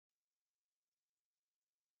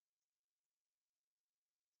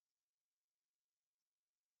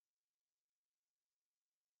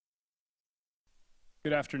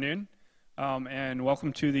Good afternoon, and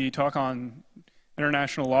welcome to the talk on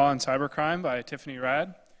international law and cybercrime by Tiffany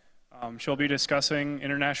Rad. She'll be discussing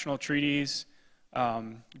international treaties,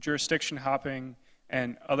 jurisdiction hopping,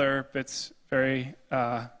 and other bits, very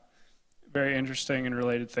interesting and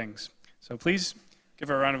related things. So please give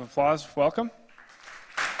her a round of applause. Welcome.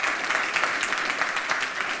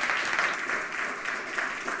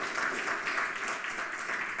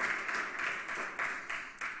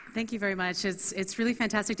 Thank you very much. It's really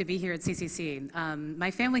fantastic to be here at CCC.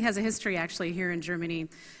 My family has a history actually here in Germany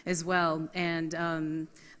as well. And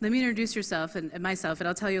let me introduce yourself and myself, and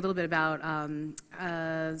I'll tell you a little bit about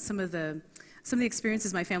some of the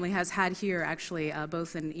experiences my family has had here actually,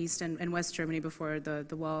 both in East and West Germany before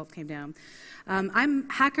the wall came down. I'm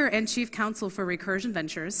hacker and chief counsel for Recursion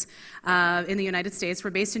Ventures in the United States.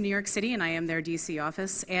 We're based in New York City, and I am their DC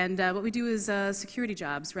office. And what we do is security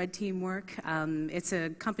jobs, red team work. It's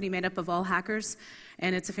a company made up of all hackers,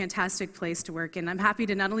 and it's a fantastic place to work. And I'm happy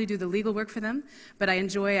to not only do the legal work for them, but I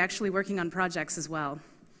enjoy actually working on projects as well.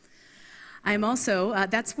 I'm also,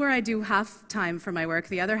 that's where I do half-time for my work.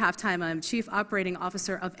 The other half-time, I'm Chief Operating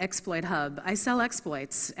Officer of Exploit Hub. I sell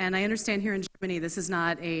exploits, and I understand here in Germany this is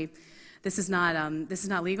not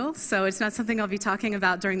legal, so it's not something I'll be talking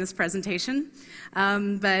about during this presentation.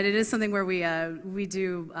 But it is something where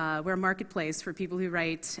we're a marketplace for people who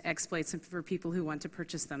write exploits and for people who want to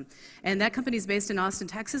purchase them. And that company is based in Austin,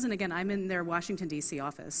 Texas, and again, I'm in their Washington, D.C.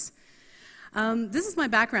 office. This is my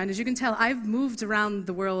background. As you can tell, I've moved around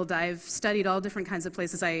the world. I've studied all different kinds of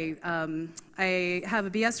places. I have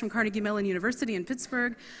a BS from Carnegie Mellon University in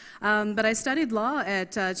Pittsburgh, but I studied law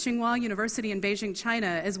at Tsinghua University in Beijing, China,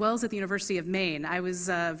 as well as at the University of Maine. I was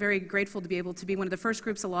very grateful to be able to be one of the first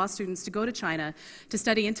groups of law students to go to China to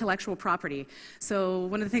study intellectual property. So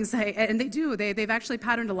one of the things they've actually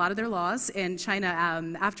patterned a lot of their laws in China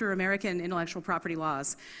after American intellectual property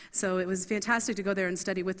laws. So it was fantastic to go there and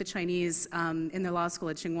study with the Chinese in the law school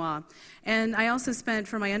at Tsinghua. And I also spent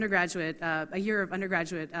for my undergraduate, a year of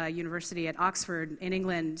undergraduate university at Oxford in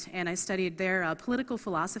England, and I studied there political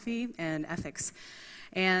philosophy and ethics,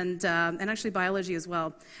 and actually biology as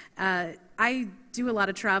well. I do a lot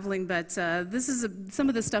of traveling, but this is some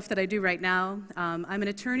of the stuff that I do right now. I'm an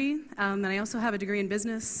attorney, and I also have a degree in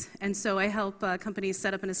business, and so I help companies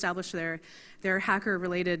set up and establish their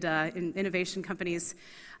hacker-related innovation companies.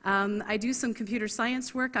 I do some computer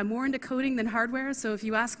science work. I'm more into coding than hardware, so if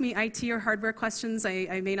you ask me IT or hardware questions,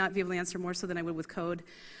 I may not be able to answer more so than I would with code.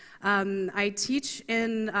 I teach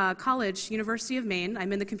in college, University of Maine.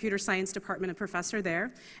 I'm in the computer science department, a professor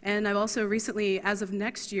there. And I've also recently, as of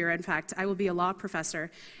next year, in fact, I will be a law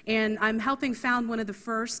professor. And I'm helping found one of the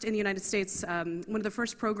first in the United States, one of the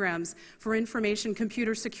first programs for information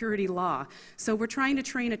computer security law. So we're trying to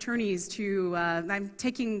train attorneys to, I'm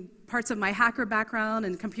taking parts of my hacker background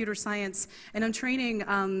and computer science, and I'm training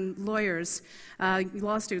lawyers,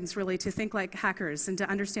 law students really, to think like hackers and to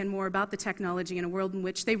understand more about the technology in a world in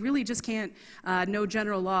which they really just can't know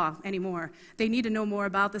general law anymore. They need to know more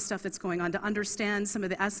about the stuff that's going on to understand some of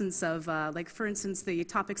the essence of, like for instance, the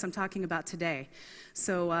topics I'm talking about today.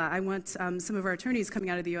 So I want some of our attorneys coming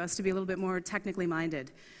out of the US to be a little bit more technically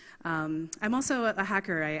minded. I'm also a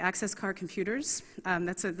hacker. I access car computers.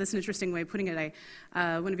 That's an interesting way of putting it.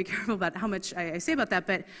 I want to be careful about how much I say about that,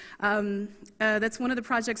 but that's one of the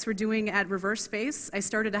projects we're doing at Reverse Space. I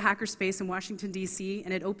started a hacker space in Washington, D.C.,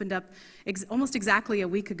 and it opened up almost exactly a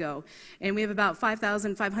week ago. And we have about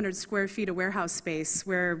 5,500 square feet of warehouse space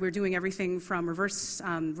where we're doing everything from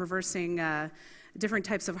reversing different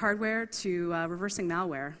types of hardware to reversing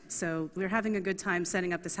malware. So we're having a good time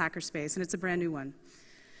setting up this hacker space, and it's a brand new one.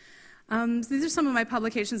 So these are some of my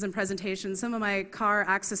publications and presentations. Some of my car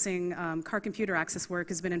computer access work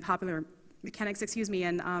has been in Popular Mechanics,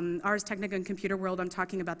 and Ars Technica and Computer World. I'm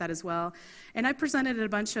talking about that as well. And I presented at a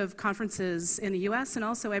bunch of conferences in the US, and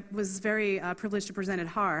also I was very privileged to present at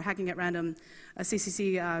HAR, Hacking at Random, a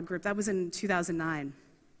CCC group. That was in 2009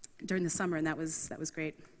 during the summer, and that was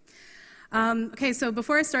great. Okay, so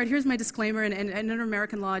before I start, here's my disclaimer, and under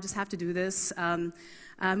American law, I just have to do this.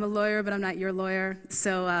 I'm a lawyer, but I'm not your lawyer.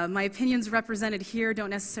 So my opinions represented here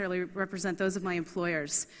don't necessarily represent those of my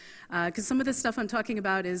employers. Because some of the stuff I'm talking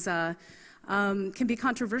about can be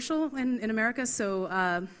controversial in America, so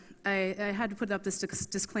I had to put up this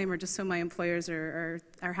disclaimer just so my employers are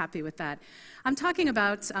happy with that. I'm talking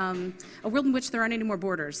about a world in which there aren't any more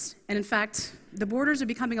borders. And in fact, the borders are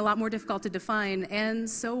becoming a lot more difficult to define, and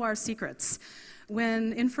so are secrets.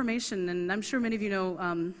 when information, and I'm sure many of you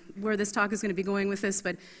know where this talk is going to be going with this,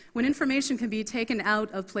 but when information can be taken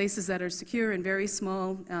out of places that are secure and very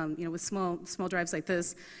small, with small drives like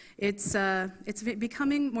this, it's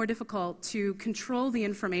becoming more difficult to control the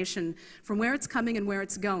information from where it's coming and where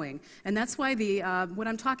it's going. And that's why what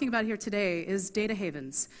I'm talking about here today is data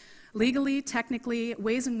havens. Legally, technically,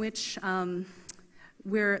 ways in which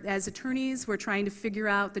as attorneys, we're trying to figure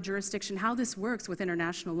out the jurisdiction, how this works with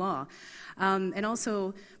international law. And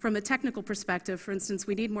also, from a technical perspective, for instance,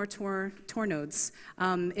 we need more Tor nodes.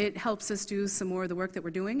 It helps us do some more of the work that we're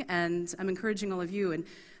doing, and I'm encouraging all of you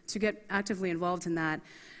to get actively involved in that.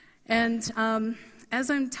 And as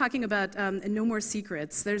I'm talking about no more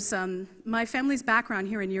secrets, there's my family's background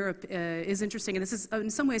here in Europe is interesting, and this is in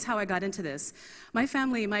some ways how I got into this. My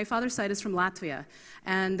family, my father's side is from Latvia,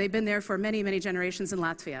 and they've been there for many, many generations in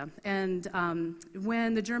Latvia. And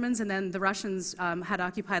when the Germans and then the Russians had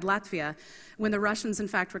occupied Latvia, when the Russians, in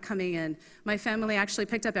fact, were coming in, my family actually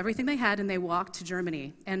picked up everything they had and they walked to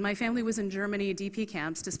Germany. And my family was in Germany DP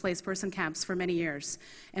camps, displaced person camps, for many years.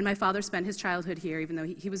 And my father spent his childhood here, even though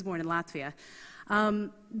he was born in Latvia.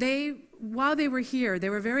 While they were here,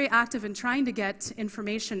 they were very active in trying to get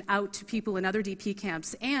information out to people in other DP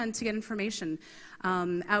camps and to get information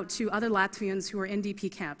out to other Latvians who were in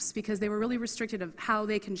DP camps, because they were really restricted of how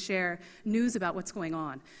they can share news about what's going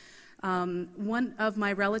on. One of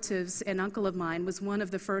my relatives, an uncle of mine, was one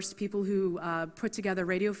of the first people who put together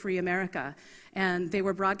Radio Free America, and they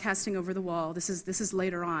were broadcasting over the wall. This is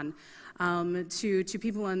later on. To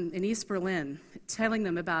people in East Berlin, telling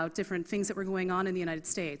them about different things that were going on in the United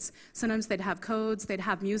States. Sometimes they'd have codes, they'd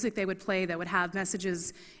have music they would play that would have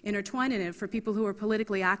messages intertwined in it for people who were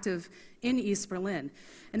politically active in East Berlin.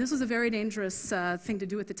 And this was a very dangerous thing to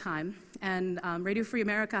do at the time. And Radio Free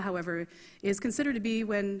America, however, is considered to be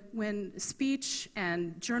when speech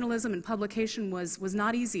and journalism and publication was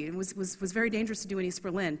not easy and was very dangerous to do in East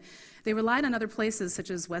Berlin. They relied on other places such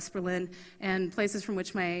as West Berlin and places from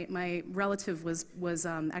which my relative was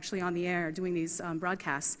actually on the air doing these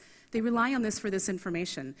broadcasts. They rely on this for this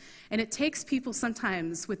information. And it takes people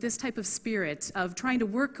sometimes with this type of spirit of trying to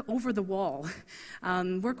work over the wall,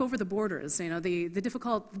 work over the borders, the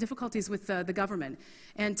difficulties with the government,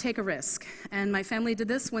 and take a risk. And my family did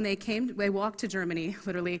this when they came. They walked to Germany,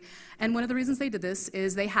 literally. And one of the reasons they did this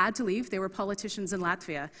is they had to leave. They were politicians in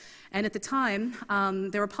Latvia. And at the time,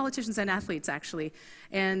 there were politicians and athletes, actually.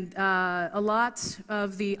 And a lot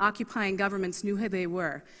of the occupying governments knew who they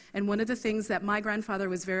were. And one of the things that my grandfather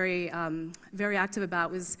was very active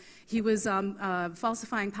about was he was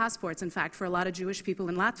falsifying passports, in fact, for a lot of Jewish people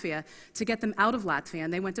in Latvia to get them out of Latvia.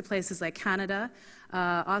 And they went to places like Canada.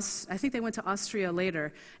 I think they went to Austria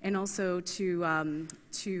later, and also to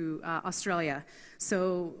Australia.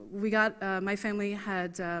 So my family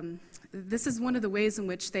had. This is one of the ways in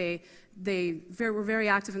which they were very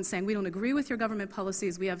active in saying, we don't agree with your government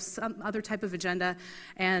policies, we have some other type of agenda,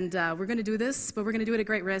 and we're going to do this, but we're going to do it at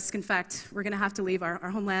great risk. In fact, we're going to have to leave our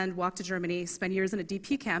homeland, walk to Germany, spend years in a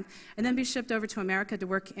DP camp, and then be shipped over to America to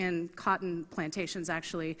work in cotton plantations,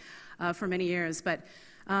 actually, for many years. But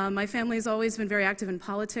my family has always been very active in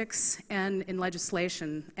politics and in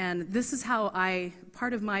legislation, and this is how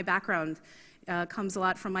part of my background comes a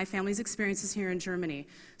lot from my family's experiences here in Germany.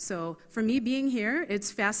 So for me being here, it's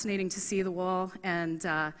fascinating to see the wall and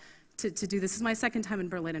to do this. This is my second time in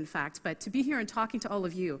Berlin, in fact, but to be here and talking to all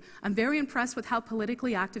of you. I'm very impressed with how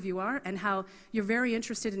politically active you are and how you're very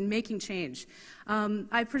interested in making change.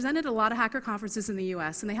 I've presented at a lot of hacker conferences in the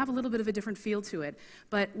US, and they have a little bit of a different feel to it.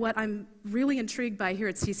 But what I'm really intrigued by here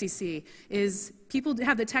at CCC is people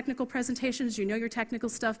have the technical presentations, you know your technical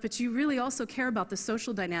stuff, but you really also care about the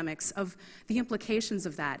social dynamics of the implications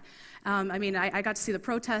of that. I got to see the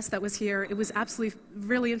protest that was here. It was absolutely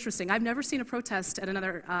really interesting. I've never seen a protest at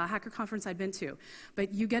another hacker conference I've been to,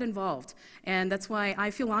 but you get involved. And that's why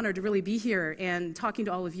I feel honored to really be here and talking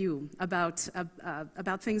to all of you about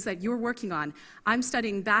things that you're working on. I'm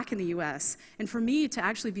studying back in the US, and for me to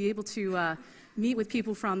actually be able to meet with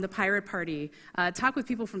people from the Pirate Party, talk with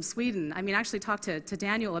people from Sweden, actually talk to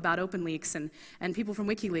Daniel about OpenLeaks and people from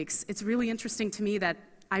WikiLeaks. It's really interesting to me that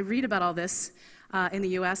I read about all this in the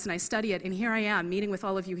US and I study it, and here I am meeting with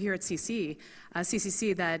all of you here at CCC,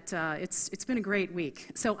 that it's been a great week.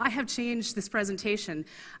 So I have changed this presentation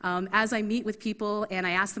as I meet with people and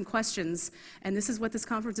I ask them questions, and this is what this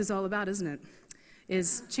conference is all about, isn't it?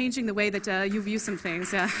 Is changing the way that you view some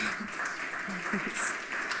things. Yeah.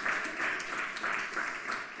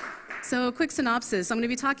 So a quick synopsis. I'm going to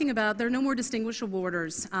be talking about there are no more distinguishable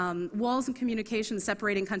borders. Walls and communications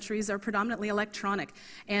separating countries are predominantly electronic,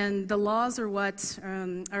 and the laws are what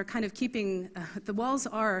are kind of keeping, the walls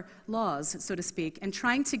are laws, so to speak, and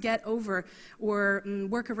trying to get over or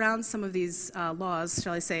work around some of these laws,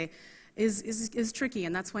 shall I say, is tricky,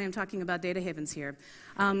 and that's why I'm talking about data havens here.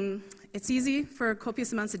 It's easy for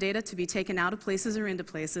copious amounts of data to be taken out of places or into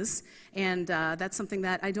places, and that's something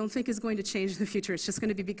that I don't think is going to change in the future. It's just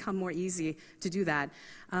going to become more easy to do that.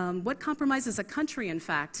 What compromises a country, in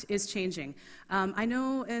fact, is changing. I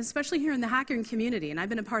know, especially here in the hacking community, and I've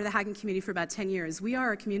been a part of the hacking community for about 10 years, we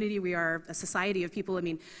are a community, we are a society of people. I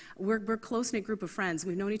mean, we're a close-knit group of friends.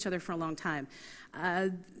 We've known each other for a long time.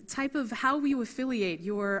 Type of how you affiliate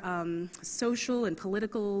your social and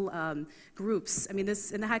political groups. I mean,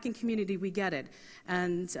 in the hacking community, we get it.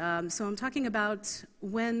 And so I'm talking about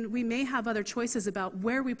when we may have other choices about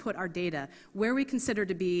where we put our data, where we consider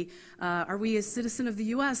to be, are we a citizen of the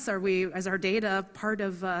US? Are we, as our data, part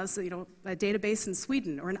of a database in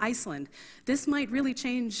Sweden or in Iceland? This might really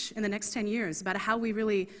change in the next 10 years about how we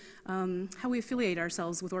really, how we affiliate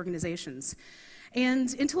ourselves with organizations.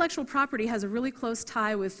 And intellectual property has a really close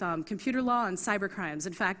tie with computer law and cybercrimes.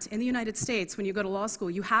 In fact, in the United States, when you go to law school,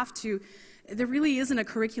 you have to, there really isn't a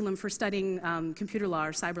curriculum for studying computer law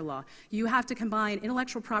or cyber law. You have to combine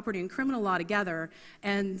intellectual property and criminal law together,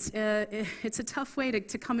 and it's a tough way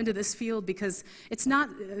to come into this field because it's not,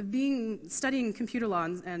 studying computer law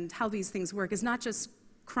and how these things work is not just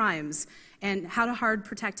crimes and how to hard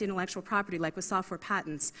protect intellectual property like with software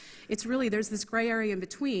patents. It's really, there's this gray area in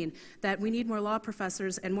between that we need more law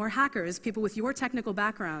professors and more hackers, people with your technical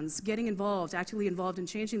backgrounds, getting involved, actively involved in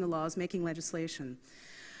changing the laws, making legislation.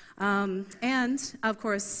 And, of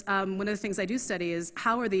course, one of the things I do study is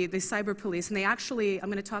how are the cyber police, and they actually, I'm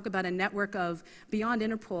going to talk about a network of beyond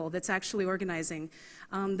Interpol that's actually organizing,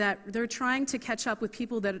 that they're trying to catch up with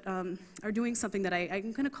people that are doing something that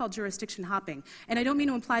I'm going to call jurisdiction hopping. And I don't mean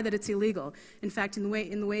to imply that it's illegal. In fact, in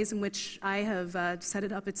the ways in which I have set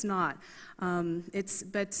it up, it's not.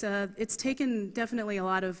 It's taken definitely a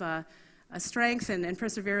lot of strength and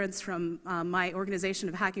perseverance from my organization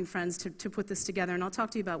of hacking friends to put this together, and I'll talk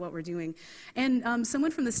to you about what we're doing. And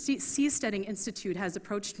someone from the Seasteading Institute has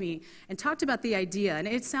approached me and talked about the idea, and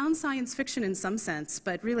it sounds science fiction in some sense,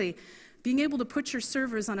 but really being able to put your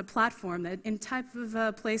servers on a platform that in type of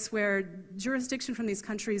a place where jurisdiction from these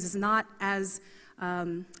countries is not as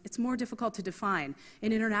it's more difficult to define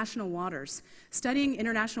in international waters. Studying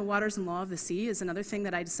international waters and law of the sea is another thing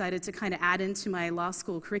that I decided to kind of add into my law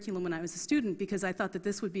school curriculum when I was a student because I thought that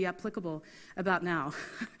this would be applicable about now.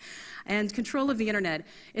 And control of the internet.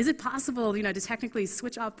 Is it possible, to technically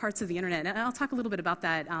switch off parts of the internet? And I'll talk a little bit about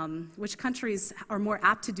that, which countries are more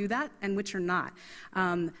apt to do that and which are not,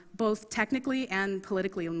 both technically and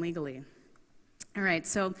politically and legally. All right,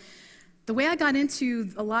 so the way I got into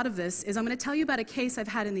a lot of this is I'm going to tell you about a case I've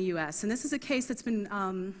had in the US, and this is a case that's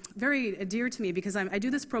been very dear to me because I do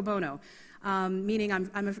this pro bono, meaning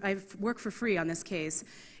I work for free on this case.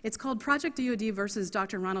 It's called Project DoD versus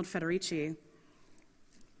Dr. Ronald Federici.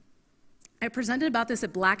 I presented about this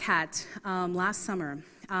at Black Hat last summer.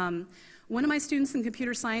 One of my students in the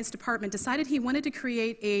computer science department decided he wanted to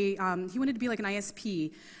create he wanted to be like an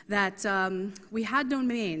ISP, that we had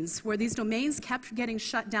domains where these domains kept getting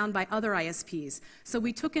shut down by other ISPs. So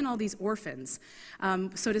we took in all these orphans,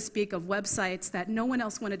 so to speak, of websites that no one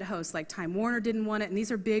else wanted to host, like Time Warner didn't want it, and these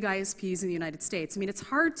are big ISPs in the United States. I mean, it's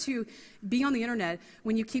hard to be on the internet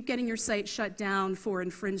when you keep getting your site shut down for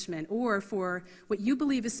infringement or for what you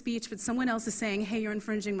believe is speech, but someone else is saying, hey, you're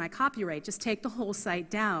infringing my copyright, just take the whole site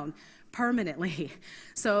down permanently.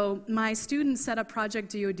 So my students set up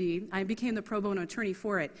Project DoD. I became the pro bono attorney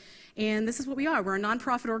for it. And this is what we are. We're a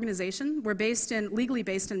nonprofit organization. We're legally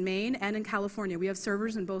based in Maine and in California. We have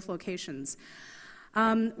servers in both locations.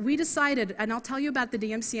 We decided, and I'll tell you about the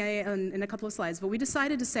DMCA in a couple of slides, but we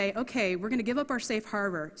decided to say, okay, we're going to give up our safe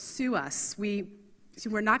harbor. Sue us. We're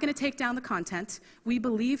not going to take down the content. We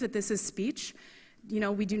believe that this is speech.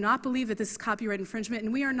 We do not believe that this is copyright infringement,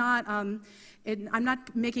 and we are not, I'm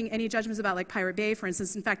not making any judgments about like Pirate Bay, for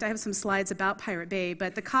instance. In fact, I have some slides about Pirate Bay,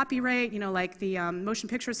 but the copyright, like the Motion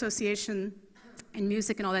Picture Association and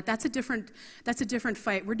music and all that, that's a different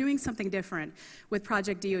fight. We're doing something different with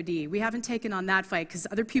Project DoD. We haven't taken on that fight because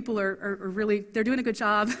other people are really, they're doing a good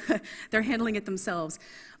job. They're handling it themselves.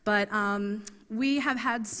 But we have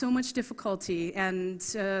had so much difficulty and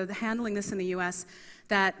handling this in the US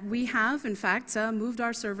that we have, in fact, moved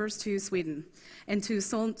our servers to Sweden, and to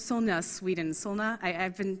Solna, Sweden. Solna,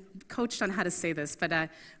 I've been coached on how to say this, but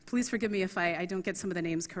please forgive me if I don't get some of the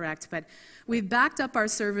names correct. But we've backed up our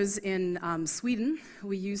servers in Sweden.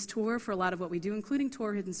 We use Tor for a lot of what we do, including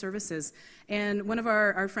Tor Hidden Services. And one of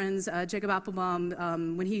our friends, Jacob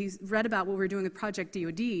Appelbaum, when he read about what we were doing with Project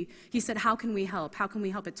DoD, he said, how can we help? How can we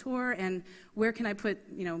help at Tor? And where can I put,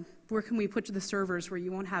 where can we put the servers where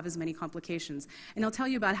you won't have as many complications? And I'll tell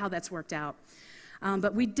you about how that's worked out.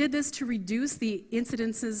 But we did this to reduce the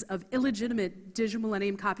incidences of illegitimate Digital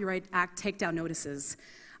Millennium Copyright Act takedown notices.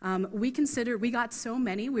 We got so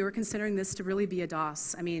many, we were considering this to really be a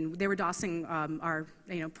DOS. I mean, they were DOSing our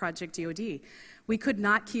Project DoD. We could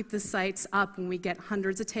not keep the sites up when we get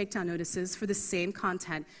hundreds of takedown notices for the same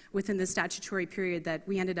content within the statutory period that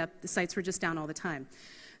we ended up, the sites were just down all the time.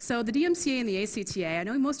 So the DMCA and the ACTA, I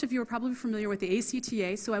know most of you are probably familiar with the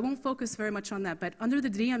ACTA, so I won't focus very much on that, but under the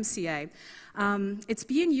DMCA, it's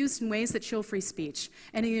being used in ways that chill free speech.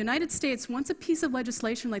 And in the United States, once a piece of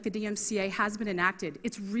legislation like the DMCA has been enacted,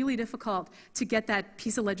 it's really difficult to get that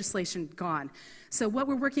piece of legislation gone. So what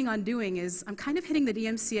we're working on doing is, I'm kind of hitting the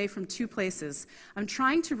DMCA from two places. I'm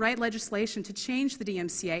trying to write legislation to change the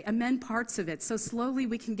DMCA, amend parts of it, so slowly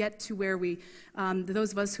we can get to where we,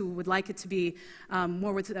 those of us who would like it to be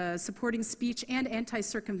more with supporting speech and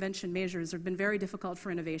anti-circumvention measures have been very difficult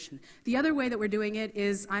for innovation. The other way that we're doing it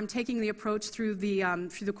is I'm taking the approach through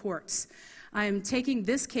the courts. I'm taking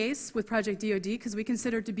this case with Project DoD because we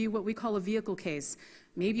consider it to be what we call a vehicle case.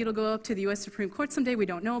 Maybe it'll go up to the U.S. Supreme Court someday, we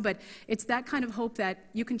don't know, but it's that kind of hope that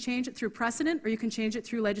you can change it through precedent or you can change it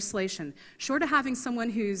through legislation. Short of having someone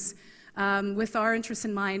who's, with our interests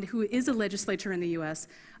in mind, who is a legislator in the U.S.,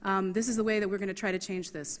 this is the way that we're going to try to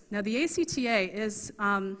change this. Now, the ACTA is,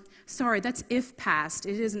 sorry, that's if passed.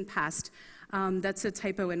 It isn't passed. That's a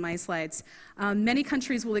typo in my slides. Many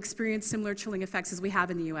countries will experience similar chilling effects as we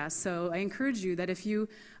have in the U.S., so I encourage you that if you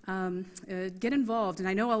get involved, and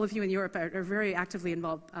I know all of you in Europe are very actively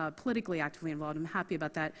involved, politically actively involved, I'm happy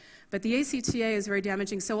about that, but the ACTA is very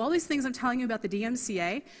damaging. So all these things I'm telling you about the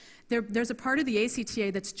DMCA, there's a part of the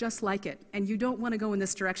ACTA that's just like it, and you don't want to go in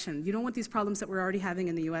this direction. You don't want these problems that we're already having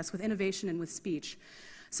in the U.S. with innovation and with speech.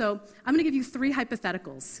 So I'm going to give you three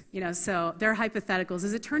hypotheticals. So they're hypotheticals.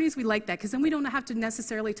 As attorneys, we like that because then we don't have to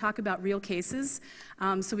necessarily talk about real cases.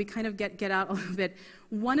 So we kind of get out a little bit.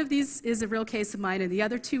 One of these is a real case of mine, and the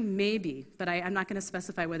other two may be, but I'm not going to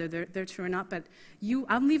specify whether they're true or not. But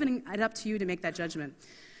I'm leaving it up to you to make that judgment.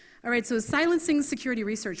 All right, so silencing security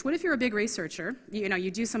research. What if you're a big researcher? You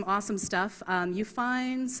do some awesome stuff. You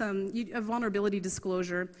find a vulnerability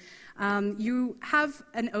disclosure. You have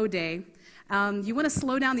an O-Day. You want to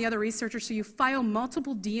slow down the other researcher, so you file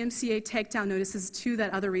multiple DMCA takedown notices to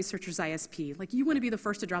that other researcher's ISP. Like, you want to be the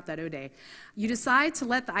first to drop that O-Day. You decide to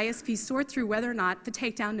let the ISP sort through whether or not the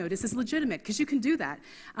takedown notice is legitimate, because you can do that.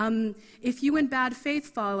 If you in bad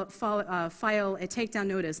faith file a takedown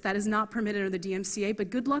notice, that is not permitted under the DMCA, but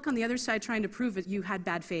good luck on the other side trying to prove that you had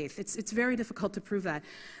bad faith. It's very difficult to prove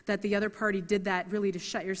that the other party did that really to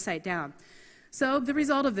shut your site down. So the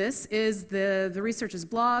result of this is the researcher's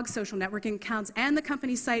blog, social networking accounts, and the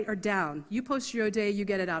company site are down. You post your O-Day, you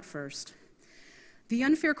get it out first. The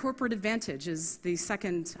unfair corporate advantage is the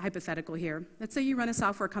second hypothetical here. Let's say you run a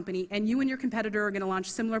software company, and you and your competitor are going to launch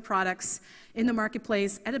similar products in the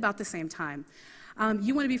marketplace at about the same time.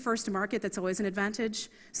 You want to be first to market, that's always an advantage.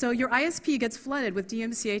 So your ISP gets flooded with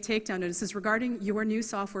DMCA takedown notices regarding your new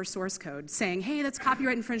software source code, saying, hey, that's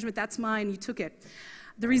copyright infringement, that's mine, you took it.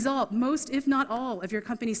 The result, most if not all of your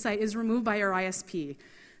company's site is removed by your ISP.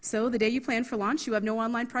 So the day you plan for launch, you have no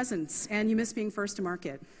online presence, and you miss being first to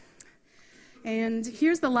market. And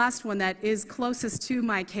here's the last one that is closest to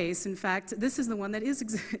my case. In fact, this is the one that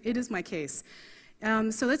is my case.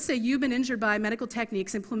 So let's say you've been injured by medical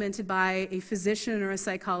techniques implemented by a physician or a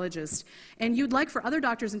psychologist, and you'd like for other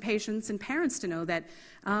doctors and patients and parents to know that,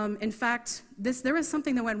 in fact, there was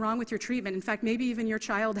something that went wrong with your treatment. In fact, maybe even your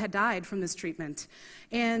child had died from this treatment.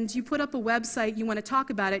 And you put up a website, you want to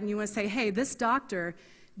talk about it, and you want to say, hey, this doctor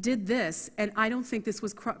did this, and I don't think this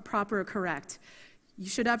was proper or correct. You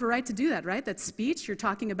should have a right to do that, right? That's speech. You're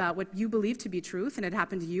talking about what you believe to be truth, and it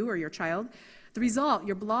happened to you or your child. The result,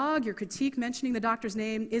 your blog, your critique mentioning the doctor's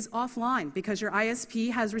name is offline because your ISP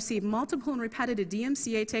has received multiple and repetitive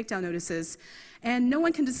DMCA takedown notices, and no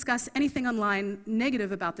one can discuss anything online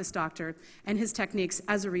negative about this doctor and his techniques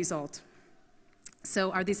as a result.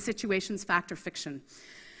 So are these situations fact or fiction?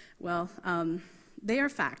 Well, They are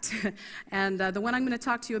fact. And the one I'm going to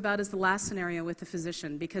talk to you about is the last scenario with the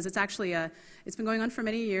physician, because it's actually it's been going on for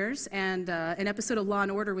many years, and an episode of Law &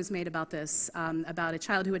 Order was made about this, about a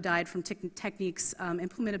child who had died from techniques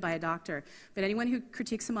implemented by a doctor. But anyone who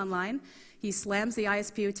critiques him online, he slams the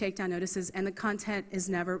ISP with takedown notices, and the content is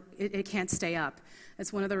never, it can't stay up.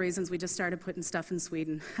 That's one of the reasons we just started putting stuff in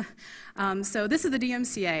Sweden. So this is the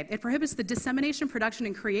DMCA. It prohibits the dissemination, production,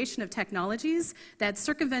 and creation of technologies that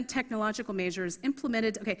circumvent technological measures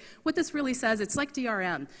implemented. Okay, what this really says, it's like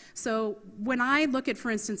DRM. So when I look at, for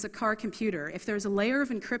instance, a car computer, if there's a layer of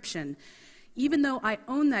encryption, even though I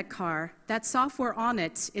own that car, that software on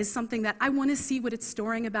it is something that I want to see what it's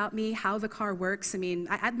storing about me, how the car works. I mean,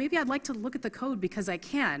 maybe I'd like to look at the code because I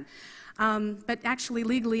can. But actually,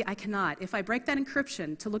 legally, I cannot. If I break that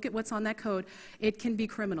encryption to look at what's on that code, it can be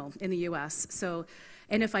criminal in the US. So,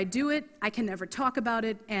 and if I do it, I can never talk about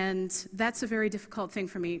it, and that's a very difficult thing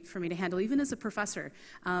for me to handle, even as a professor.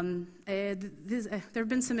 There have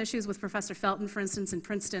been some issues with Professor Felton, for instance, in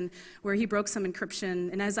Princeton, where he broke some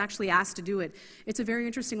encryption and is actually asked to do it. It's a very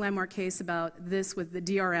interesting landmark case about this with the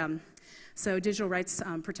DRM, so digital rights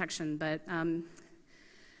protection. But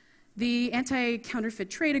the Anti-Counterfeit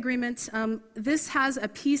Trade Agreement, this has a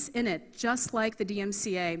piece in it, just like the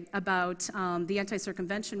DMCA, about the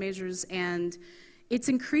anti-circumvention measures, and it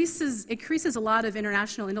increases a lot of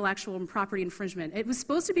international intellectual and property infringement. It was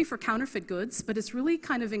supposed to be for counterfeit goods, but it's really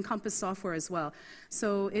kind of encompassed software as well.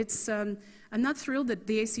 So it's, I'm not thrilled that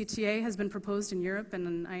the ACTA has been proposed in Europe,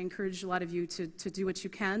 and I encourage a lot of you to do what you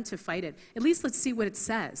can to fight it. At least let's see what it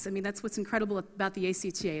says. I mean, that's what's incredible about the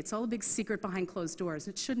ACTA. It's all a big secret behind closed doors.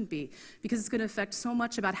 It shouldn't be, because it's going to affect so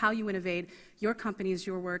much about how you innovate, your companies,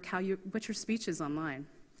 your work, what your speech is online.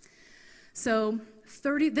 So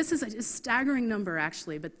this is a staggering number,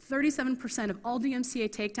 actually, but 37% of all DMCA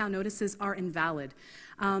takedown notices are invalid.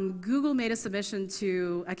 Google made a submission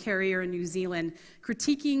to a carrier in New Zealand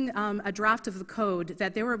critiquing a draft of the code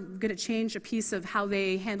that they were going to change a piece of how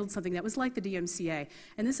they handled something that was like the DMCA.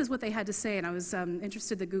 And this is what they had to say, and I was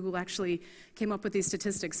interested that Google actually came up with these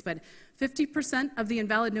statistics. But 50% of the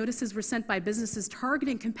invalid notices were sent by businesses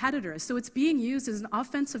targeting competitors. So it's being used as an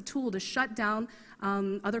offensive tool to shut down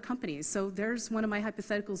other companies. So there's one of my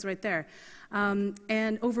hypotheticals right there.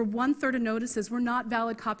 And over 1/3 of notices were not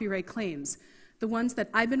valid copyright claims. The ones that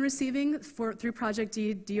I've been receiving through Project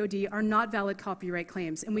DOD are not valid copyright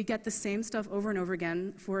claims, and we get the same stuff over and over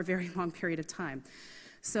again for a very long period of time.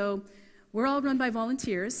 So we're all run by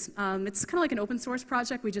volunteers. It's kind of like an open source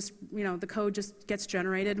project. We just, the code just gets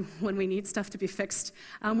generated when we need stuff to be fixed.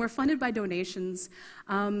 We're funded by donations.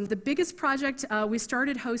 The biggest project, we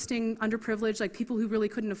started hosting underprivileged, like people who really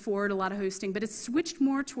couldn't afford a lot of hosting, but it's switched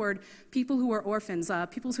more toward people who are orphans,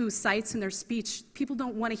 people whose sites and their speech, people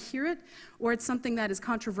don't want to hear it, or it's something that is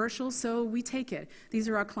controversial, so we take it. These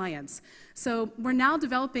are our clients. So we're now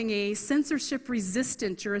developing a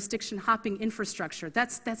censorship-resistant jurisdiction hopping infrastructure.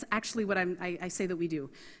 That's actually what I say that we do.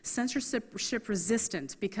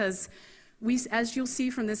 Censorship-resistant, because as you'll see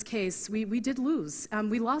from this case, we did lose.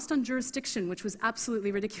 We lost on jurisdiction, which was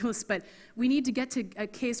absolutely ridiculous, but we need to get to a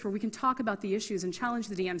case where we can talk about the issues and challenge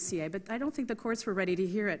the DMCA, but I don't think the courts were ready to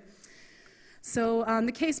hear it. So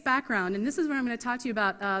the case background, and this is what I'm going to talk to you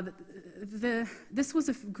about. This was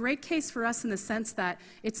a great case for us in the sense that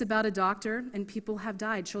it's about a doctor, and people have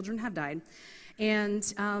died, children have died. And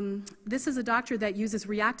this is a doctor that uses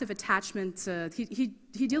reactive attachment.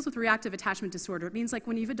 He deals with reactive attachment disorder. It means like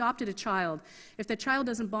when you've adopted a child, if the child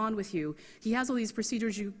doesn't bond with you, he has all these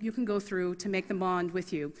procedures you can go through to make them bond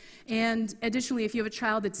with you. And additionally, if you have a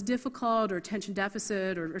child that's difficult or attention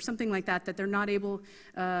deficit or something like that, that they're not able,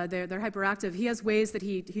 they're hyperactive, he has ways that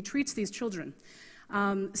he treats these children.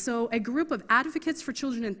 So a group of advocates for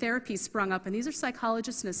children in therapy sprung up, and these are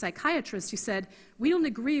psychologists and a psychiatrist who said, we don't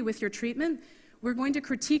agree with your treatment. We're going to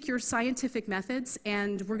critique your scientific methods,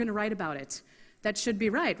 and we're going to write about it. That should be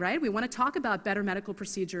right? We want to talk about better medical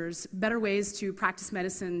procedures, better ways to practice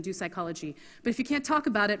medicine, do psychology. But if you can't talk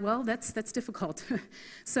about it, well, that's difficult.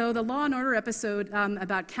 So the Law & Order episode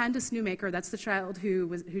about Candace Newmaker, that's the child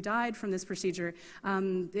who died from this procedure,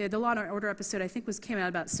 the Law & Order episode, I think, came out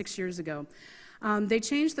about 6 years ago. They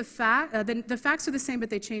changed the facts are the same, but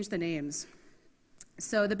they changed the names.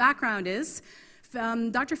 So the background is,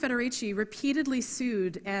 Dr. Federici repeatedly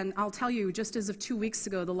sued, and I'll tell you, just as of 2 weeks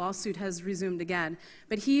ago, the lawsuit has resumed again.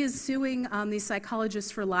 But he is suing these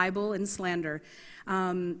psychologists for libel and slander.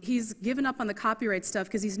 He's given up on the copyright stuff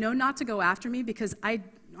because he's known not to go after me because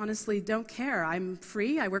honestly don't care. I'm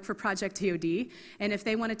free. I work for Project DoD. And if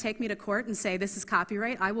they want to take me to court and say this is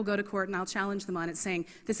copyright, I will go to court and I'll challenge them on it saying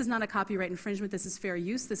this is not a copyright infringement, this is fair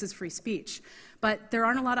use, this is free speech. But there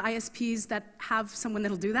aren't a lot of ISPs that have someone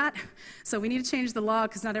that'll do that. So we need to change the law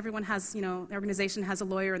because not everyone has, organization has a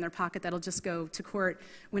lawyer in their pocket that'll just go to court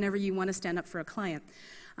whenever you want to stand up for a client.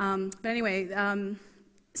 But anyway,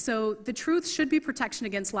 so the truth should be protection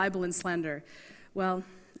against libel and slander. Well,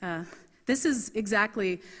 this is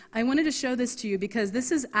exactly, I wanted to show this to you because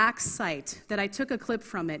this is Act's site that I took a clip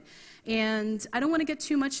from it. And I don't want to get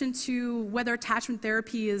too much into whether attachment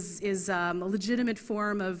therapy is a legitimate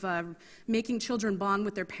form of making children bond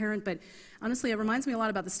with their parent, but honestly, it reminds me a lot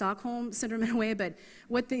about the Stockholm Syndrome in a way, but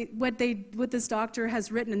what this doctor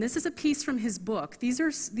has written, and this is a piece from his book, this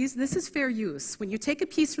is fair use. When you take a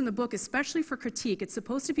piece from the book, especially for critique, it's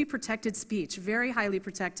supposed to be protected speech, very highly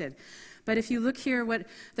protected. But if you look here, what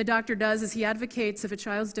the doctor does is he advocates if a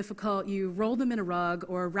child's difficult, you roll them in a rug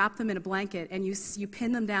or wrap them in a blanket and you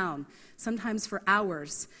pin them down, sometimes for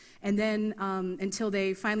hours. And then until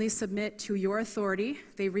they finally submit to your authority,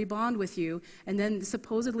 they rebond with you, and then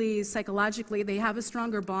supposedly, psychologically, they have a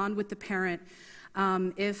stronger bond with the parent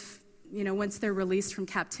once they're released from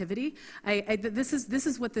captivity. This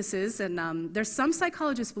is what this is, and there's some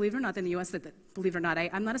psychologists, believe it or not, in the U.S. that believe it or not,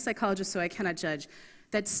 I'm not a psychologist, so I cannot judge,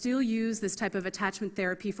 that still use this type of attachment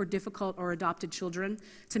therapy for difficult or adopted children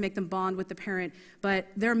to make them bond with the parent. But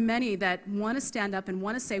there are many that want to stand up and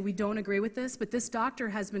want to say, we don't agree with this, but this doctor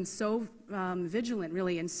has been so vigilant,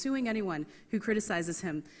 really, in suing anyone who criticizes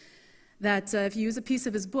him, that if you use a piece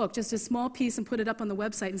of his book, just a small piece, and put it up on the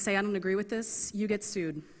website and say, I don't agree with this, you get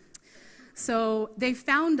sued. So they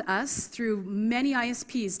found us through many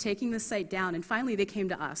ISPs taking the site down, and finally they came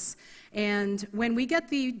to us. And when we get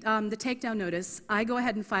the takedown notice, I go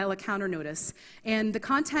ahead and file a counter notice. And the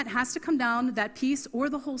content has to come down, that piece or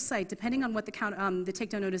the whole site, depending on what the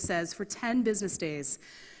takedown notice says, for 10 business days.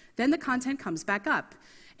 Then the content comes back up.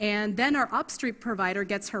 And then our upstream provider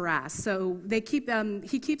gets harassed. So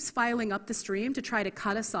he keeps filing up the stream to try to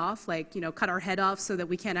cut us off, cut our head off so that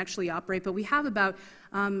we can't actually operate. But we have about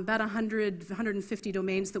 150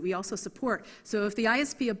 domains that we also support. So if the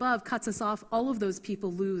ISP above cuts us off, all of those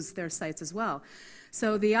people lose their sites as well.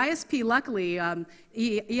 So the ISP, luckily,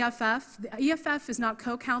 EFF is not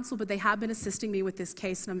co-counsel, but they have been assisting me with this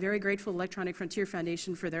case, and I'm very grateful to Electronic Frontier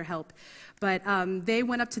Foundation for their help. But they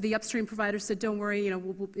went up to the upstream provider, said, don't worry,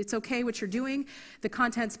 it's okay what you're doing. The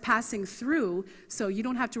content's passing through, so you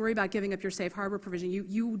don't have to worry about giving up your safe harbor provision.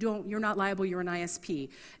 You're not liable, you're an ISP.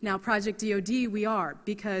 Now, Project DoD, we are,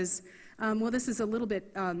 because this is a little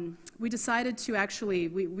bit, we decided to actually,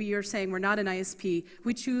 we are saying we're not an ISP.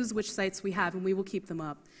 We choose which sites we have, and we will keep them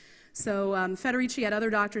up. So Federici had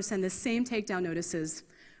other doctors send the same takedown notices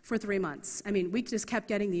for 3 months. I mean, we just kept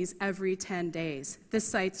getting these every 10 days. The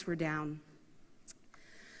sites were down.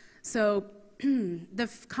 So the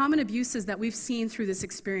common abuses that we've seen through this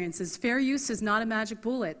experience is fair use is not a magic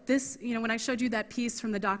bullet. This, when I showed you that piece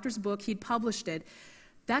from the doctor's book, he'd published it.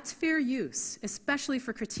 That's fair use, especially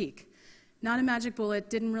for critique. Not a magic bullet,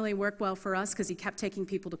 didn't really work well for us because he kept taking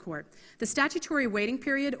people to court. The statutory waiting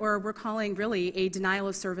period, or we're calling really a denial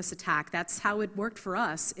of service attack, that's how it worked for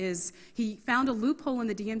us, is he found a loophole in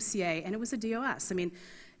the DMCA, and it was a DOS. I mean,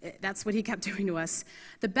 that's what he kept doing to us.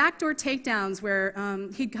 The backdoor takedowns where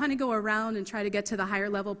he'd kind of go around and try to get to the higher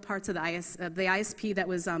level parts of the ISP that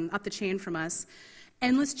was up the chain from us.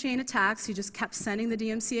 Endless chain attacks, he just kept sending the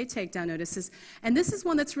DMCA takedown notices. And this is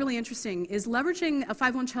one that's really interesting, is leveraging a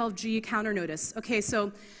 5112G counter notice. Okay,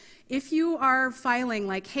 so if you are filing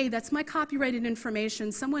like, hey, that's my copyrighted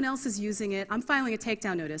information, someone else is using it, I'm filing a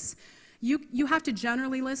takedown notice. You have to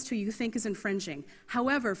generally list who you think is infringing.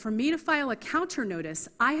 However, for me to file a counter notice,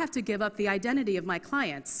 I have to give up the identity of my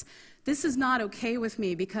clients. This is not okay with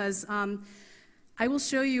me because I will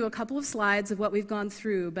show you a couple of slides of what we've gone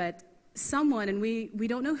through, but someone, and we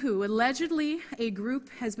don't know who, allegedly a group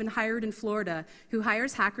has been hired in Florida who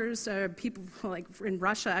hires hackers, people like in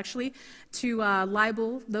Russia actually, to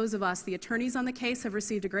libel those of us. The attorneys on the case have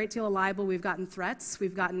received a great deal of libel. We've gotten threats,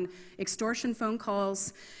 we've gotten extortion phone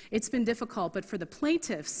calls. It's been difficult, but for the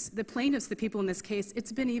plaintiffs, the people in this case,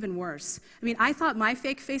 it's been even worse. I mean, I thought my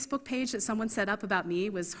fake Facebook page that someone set up about me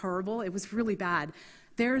was horrible. It was really bad.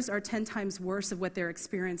 Theirs are 10 times worse of what they're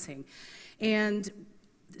experiencing. And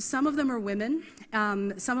some of them are women.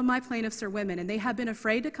 Some of my plaintiffs are women, and they have been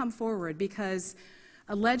afraid to come forward because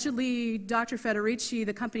allegedly Dr. Federici,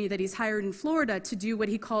 the company that he's hired in Florida to do what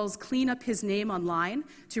he calls clean up his name online,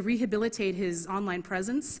 to rehabilitate his online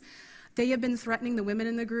presence, They have been threatening the women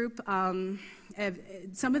in the group.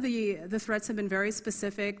 Some of the threats have been very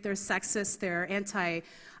specific. They're sexist. They're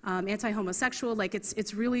anti-homosexual. Like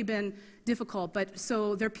it's really been difficult. But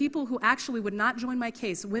so there are people who actually would not join my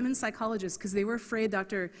case, women psychologists, because they were afraid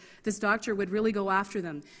this doctor would really go after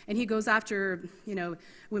them. And he goes after,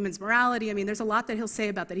 women's morality. I mean, there's a lot that he'll say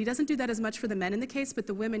about that. He doesn't do that as much for the men in the case, but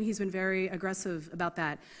the women, he's been very aggressive about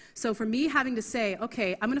that. So for me having to say,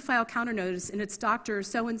 okay, I'm going to file counter notice, and it's Dr.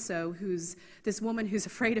 So-and-so, who's this woman who's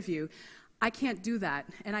afraid of you, I can't do that.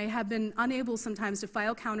 And I have been unable sometimes to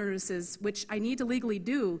file counter notices, which I need to legally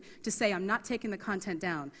do to say I'm not taking the content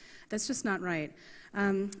down. That's just not right.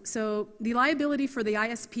 So the liability for the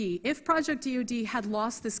ISP, if Project DoD had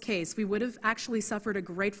lost this case, we would have actually suffered a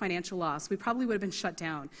great financial loss. We probably would have been shut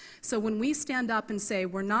down. So when we stand up and say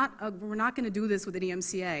we're not going to do this with the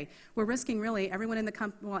DMCA, we're risking really everyone in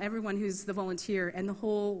the everyone who's the volunteer and the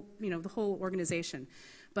whole organization.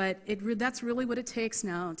 But that's really what it takes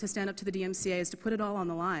now to stand up to the DMCA, is to put it all on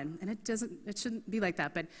the line. And it shouldn't be like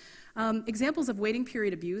that. But examples of waiting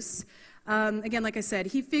period abuse, again, like I said,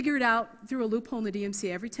 he figured out through a loophole in the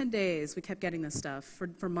DMCA, every 10 days we kept getting this stuff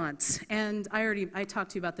for months. And I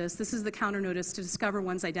talked to you about this. This is the counter notice to discover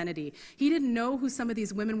one's identity. He didn't know who some of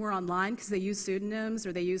these women were online because they used pseudonyms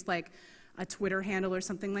or they used like a Twitter handle or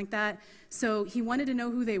something like that. So he wanted to know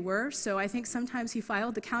who they were. So I think sometimes he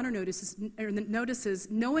filed the counter notices,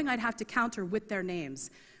 knowing I'd have to counter with their names,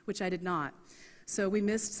 which I did not. So we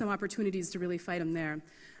missed some opportunities to really fight him there.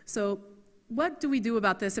 So what do we do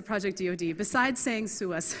about this at Project DoD? Besides saying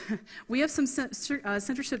sue us, we have some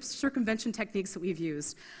censorship circumvention techniques that we've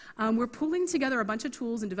used. We're pulling together a bunch of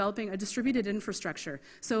tools and developing a distributed infrastructure.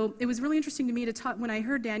 So it was really interesting to me to talk, when I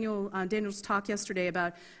heard Daniel's talk yesterday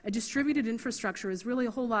about a distributed infrastructure is really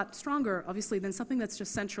a whole lot stronger, obviously, than something that's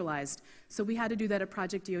just centralized. So we had to do that at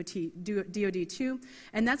Project DoD too.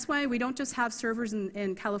 And that's why we don't just have servers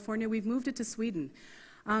in California, we've moved it to Sweden.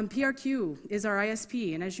 PRQ is our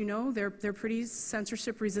ISP, and as you know, they're pretty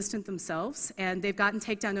censorship resistant themselves, and they've gotten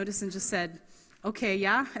takedown notice and just said, okay,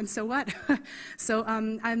 yeah, and so what? So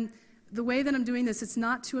the way that I'm doing this, it's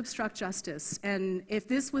not to obstruct justice. And if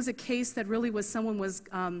this was a case that really was someone was,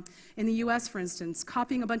 in the US, for instance,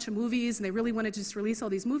 copying a bunch of movies and they really wanted to just release all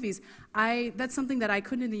these movies, that's something that I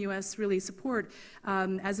couldn't in the US really support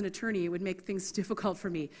as an attorney. It would make things difficult for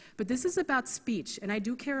me. But this is about speech, and I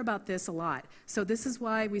do care about this a lot. So this is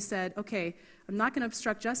why we said, okay, I'm not going to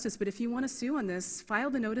obstruct justice, but if you want to sue on this, file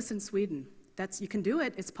the notice in Sweden. You can do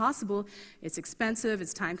it, it's possible, it's expensive,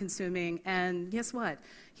 it's time consuming, and guess what?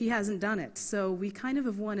 He hasn't done it. So we kind of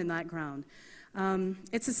have won in that ground.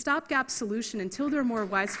 It's a stopgap solution until there are more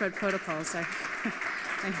widespread protocols.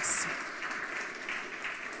 Thanks.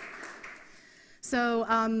 So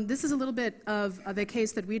this is a little bit of the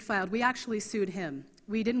case that we'd filed. We actually sued him.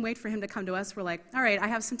 We didn't wait for him to come to us. We're like, all right, I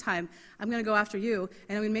have some time. I'm going to go after you,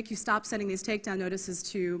 and I'm going to make you stop sending these takedown notices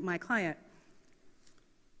to my client.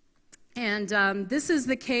 And this is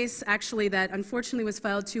the case, actually, that unfortunately was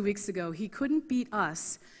filed 2 weeks ago. He couldn't beat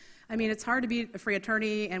us. I mean, it's hard to beat a free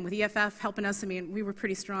attorney, and with EFF helping us, I mean, we were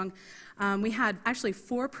pretty strong. We had actually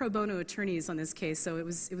 4 pro bono attorneys on this case, so it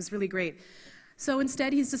was really great. So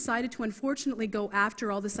instead, he's decided to unfortunately go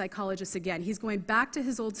after all the psychologists again. He's going back to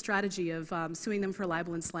his old strategy of suing them for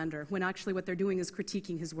libel and slander, when actually what they're doing is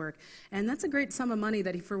critiquing his work. And that's a great sum of money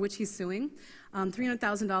for which he's suing.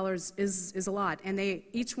 $300,000 is a lot. And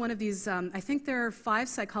each one of these, I think there are 5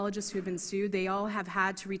 psychologists who have been sued. They all have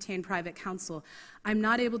had to retain private counsel. I'm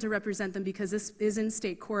not able to represent them because this is in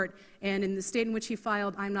state court, and in the state in which he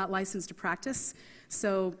filed, I'm not licensed to practice.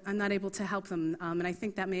 So I'm not able to help them, and I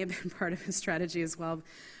think that may have been part of his strategy as well.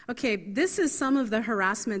 Okay, this is some of the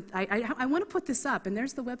harassment. I want to put this up, and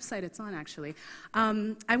there's the website it's on, actually.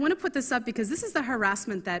 I want to put this up because this is the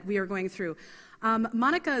harassment that we are going through.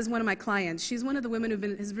 Monica is one of my clients. She's one of the women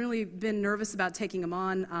who has really been nervous about taking him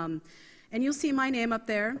on. And you'll see my name up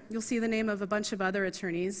there. You'll see the name of a bunch of other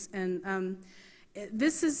attorneys. And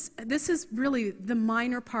this is really the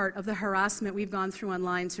minor part of the harassment we've gone through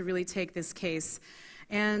online to really take this case.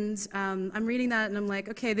 And I'm reading that, and I'm like,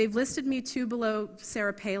 okay, they've listed me 2 below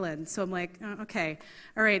Sarah Palin. So I'm like, oh, okay,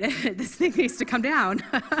 all right, this thing needs to come down.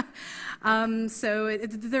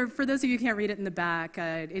 For those of you who can't read it in the back,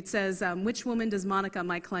 it says, which woman does Monica,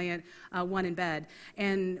 my client, want in bed?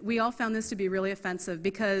 And we all found this to be really offensive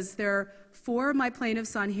because there are 4 of my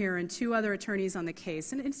plaintiffs on here and 2 other attorneys on the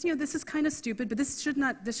case. And it's, this is kind of stupid, but this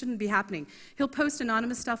shouldn't be happening. He'll post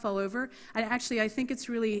anonymous stuff all over. I think it's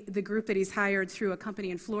really the group that he's hired through a company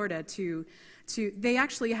in Florida they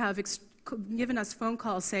actually have given us phone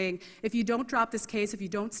calls saying, if you don't drop this case, if you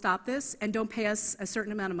don't stop this and don't pay us a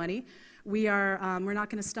certain amount of money, we're not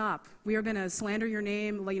going to stop. We are going to slander your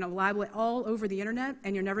name, libel it all over the internet,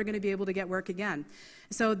 and you're never going to be able to get work again.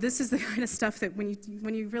 So this is the kind of stuff that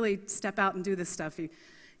when you really step out and do this stuff,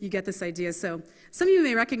 you get this idea. So some of you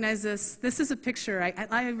may recognize this. This is a picture.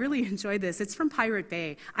 I really enjoyed this. It's from Pirate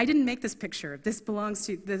Bay. I didn't make this picture. This belongs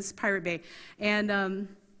to this Pirate Bay. And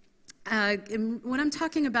what I'm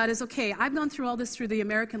talking about is, okay, I've gone through all this through the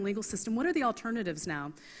American legal system. What are the alternatives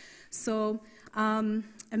now? So can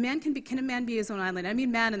a man be his own island? I mean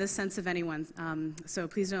man in the sense of anyone, so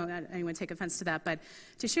please don't anyone take offense to that, but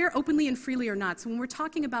to share openly and freely or not. So when we're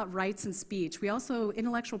talking about rights and speech,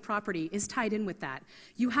 intellectual property is tied in with that.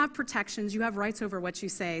 You have protections, you have rights over what you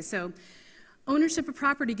say. So ownership of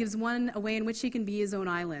property gives one a way in which he can be his own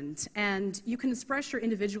island, and you can express your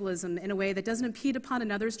individualism in a way that doesn't impede upon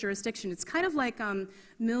another's jurisdiction. It's kind of like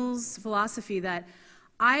Mill's philosophy that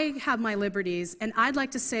I have my liberties, and I'd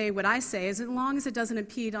like to say what I say as long as it doesn't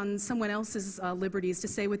impede on someone else's liberties to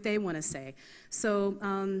say what they want to say. So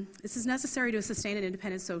this is necessary to sustain an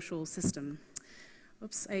independent social system.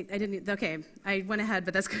 Oops, I didn't, okay, I went ahead,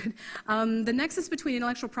 but that's good. The nexus between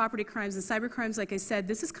intellectual property crimes and cybercrimes, like I said,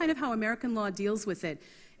 this is kind of how American law deals with it.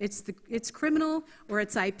 It's criminal or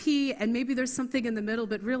it's IP, and maybe there's something in the middle,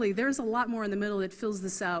 but really there's a lot more in the middle that fills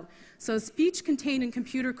this out. So speech contained in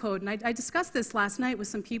computer code, and I discussed this last night with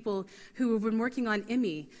some people who have been working on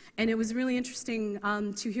IMI, and it was really interesting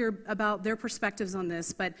to hear about their perspectives on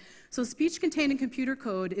this. But so speech contained in computer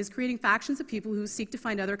code is creating factions of people who seek to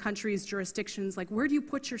find other countries' jurisdictions, like where do you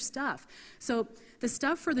put your stuff? So the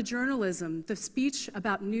stuff for the journalism, the speech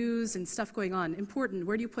about news and stuff going on, important,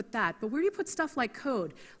 where do you put that? But where do you put stuff like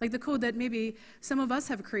code? Like the code that maybe some of us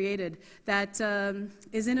have created that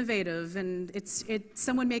is innovative, and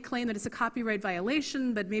someone may claim that it's a copyright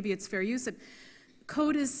violation, but maybe it's fair use.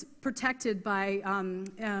 Code is protected by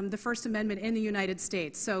the First Amendment in the United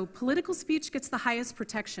States. So political speech gets the highest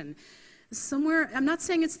protection. Somewhere, I'm not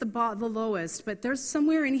saying it's the lowest, but there's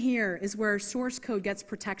somewhere in here is where source code gets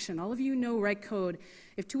protection. All of you know write code.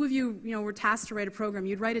 If two of you, were tasked to write a program,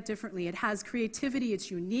 you'd write it differently. It has creativity, it's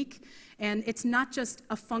unique, and it's not just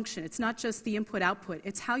a function. It's not just the input-output.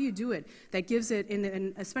 It's how you do it that gives it,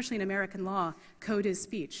 especially in American law, code is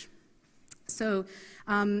speech. So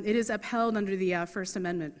it is upheld under the First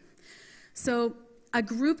Amendment. So a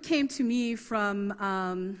group came to me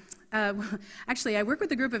from, actually, I work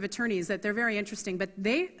with a group of attorneys that they're very interesting, but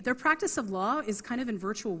their practice of law is kind of in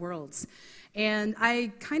virtual worlds. And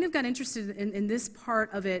I kind of got interested in this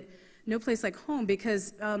part of it, No Place Like Home,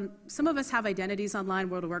 because some of us have identities online,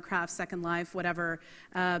 World of Warcraft, Second Life, whatever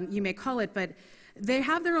you may call it, but they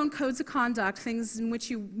have their own codes of conduct, things in which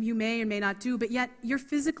you may or may not do, but yet you're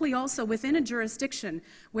physically also within a jurisdiction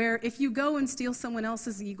where if you go and steal someone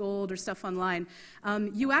else's e-gold or stuff online,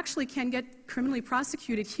 you actually can get criminally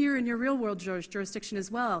prosecuted here in your real-world jurisdiction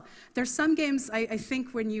as well. There's some games, I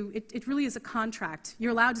think, when it really is a contract.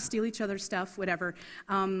 You're allowed to steal each other's stuff, whatever,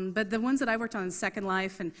 but the ones that I worked on in Second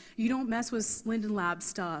Life, and you don't mess with Linden Lab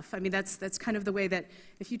stuff. I mean, that's kind of the way that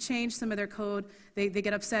if you change some of their code, they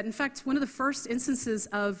get upset. In fact, one of the first instances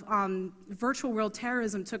of virtual world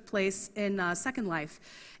terrorism took place in Second Life.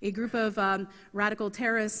 A group of radical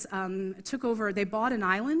terrorists took over, they bought an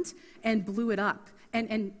island and blew it up.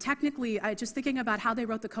 And technically, just thinking about how they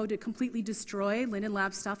wrote the code to completely destroy Linden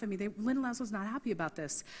Labs stuff, I mean, Linden Labs was not happy about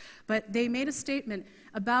this. But they made a statement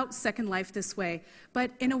about Second Life this way,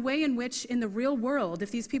 but in a way in which, in the real world, if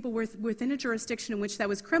these people were within a jurisdiction in which that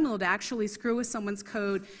was criminal to actually screw with someone's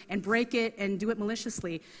code and break it and do it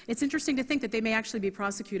maliciously, it's interesting to think that they may actually be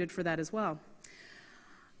prosecuted for that as well.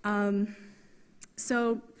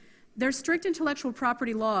 So there's strict intellectual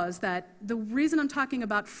property laws that the reason I'm talking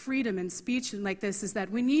about freedom and speech and like this is that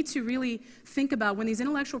we need to really think about when these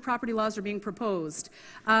intellectual property laws are being proposed,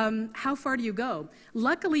 how far do you go?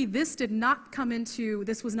 Luckily, this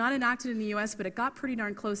was not enacted in the US, but it got pretty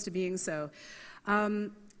darn close to being so.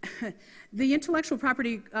 The Intellectual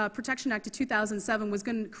Property Protection Act of 2007 was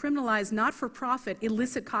going to criminalize not-for-profit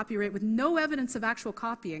illicit copyright with no evidence of actual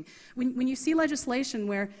copying. When you see legislation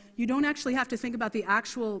where you don't actually have to think about the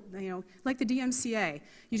actual, like the DMCA,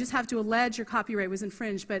 you just have to allege your copyright was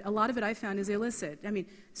infringed, but a lot of it I found is illicit. I mean,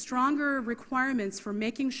 stronger requirements for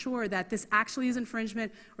making sure that this actually is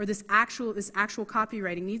infringement or this actual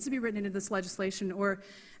copywriting needs to be written into this legislation, or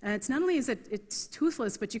it's not only is it's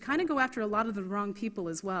toothless, but you kind of go after a lot of the wrong people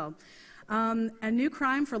as well. A new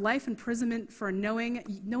crime for life imprisonment for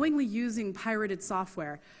knowingly using pirated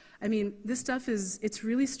software. I mean, this stuff it's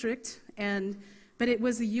really strict, but it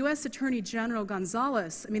was the U.S. Attorney General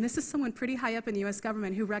Gonzalez. I mean, this is someone pretty high up in the U.S.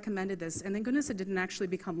 government who recommended this, and thank goodness it didn't actually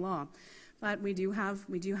become law. but we do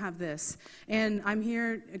have this. And I'm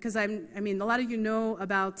here because I mean, a lot of you know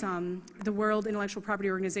about the World Intellectual Property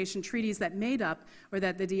Organization treaties that made up, or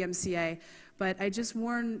that the DMCA, but I just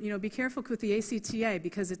warn, you know, be careful with the ACTA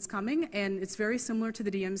because it's coming and it's very similar to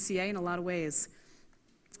the DMCA in a lot of ways.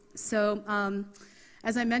 So,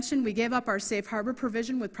 as I mentioned, we gave up our safe harbor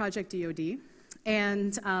provision with Project DoD,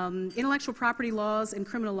 and intellectual property laws and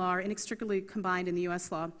criminal law are inextricably combined in the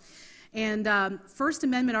U.S. law. And First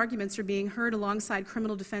Amendment arguments are being heard alongside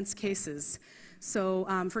criminal defense cases, so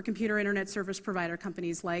for computer internet service provider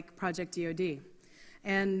companies like Project DoD.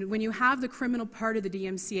 And when you have the criminal part of the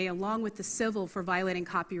DMCA along with the civil for violating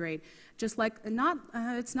copyright, just like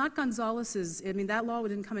it's not Gonzalez's, I mean, that law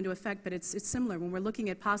didn't come into effect, but it's similar. When we're looking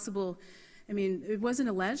at possible, I mean, it wasn't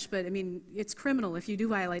alleged, but I mean, it's criminal if you do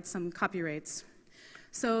violate some copyrights.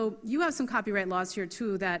 So you have some copyright laws here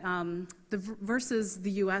too that versus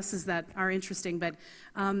the U.S. is that are interesting, but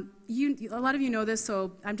a lot of you know this,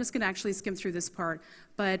 so I'm just going to actually skim through this part.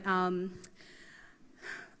 But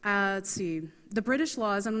let's see. The British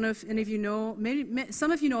laws, I don't know if any of you know, maybe some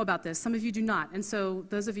of you know about this, some of you do not. And so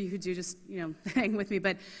those of you who do, just, you know, hang with me.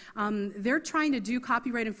 But they're trying to do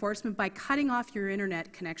copyright enforcement by cutting off your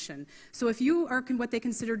internet connection. So if you are what they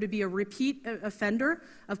consider to be a repeat offender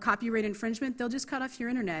of copyright infringement, they'll just cut off your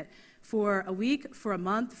internet for a week, for a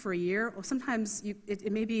month, for a year, or sometimes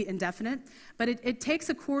it may be indefinite. But it takes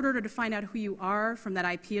a court order to find out who you are from that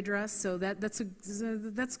IP address, so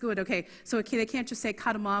that's good. Okay, so they can't just say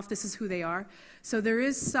cut them off, this is who they are. So there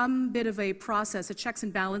is some bit of a process, a checks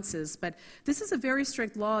and balances, but this is a very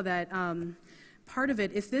strict law that part of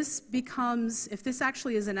it, if this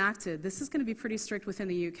actually is enacted, this is going to be pretty strict within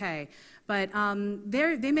the UK. But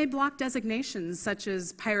they may block designations such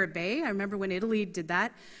as Pirate Bay. I remember when Italy did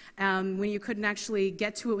that, when you couldn't actually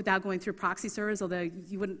get to it without going through proxy servers, although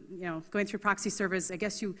you wouldn't, you know, going through proxy servers, I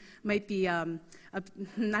guess you might be, I don't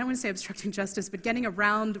want to say obstructing justice, but getting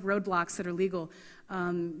around roadblocks that are legal.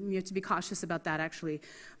 You have to be cautious about that, actually.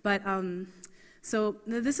 But so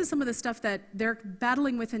this is some of the stuff that they're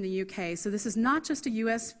battling with in the UK. So this is not just a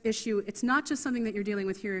US issue. It's not just something that you're dealing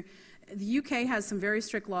with here. The UK has some very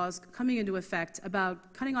strict laws coming into effect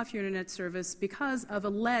about cutting off your internet service because of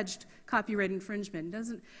alleged copyright infringement. It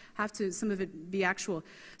doesn't have to, some of it, be actual.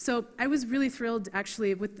 So I was really thrilled,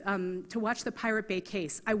 actually, to watch the Pirate Bay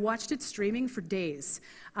case. I watched it streaming for days.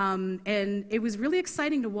 And it was really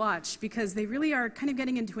exciting to watch because they really are kind of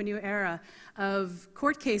getting into a new era of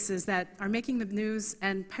court cases that are making the news,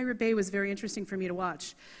 and Pirate Bay was very interesting for me to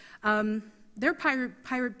watch. There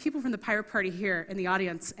are people from the Pirate Party here in the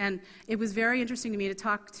audience, and it was very interesting to me to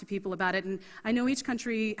talk to people about it. And I know each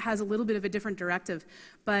country has a little bit of a different directive,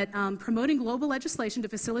 but promoting global legislation to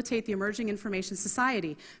facilitate the emerging information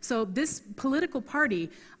society. So this political party,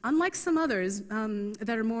 unlike some others that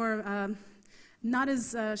are more not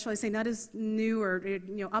as, shall I say, not as new or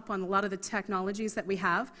up on a lot of the technologies that we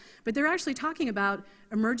have, but they're actually talking about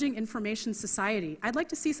emerging information society. I'd like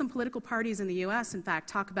to see some political parties in the US, in fact,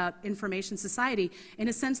 talk about information society in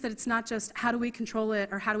a sense that it's not just how do we control it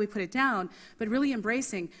or how do we put it down, but really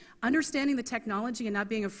embracing, understanding the technology and not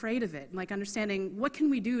being afraid of it, like understanding what can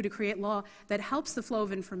we do to create law that helps the flow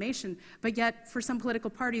of information, but yet for some political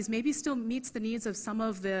parties maybe still meets the needs of some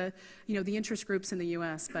of the, the interest groups in the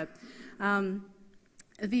US. But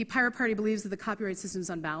the Pirate Party believes that the copyright system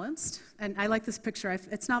is unbalanced, and I like this picture.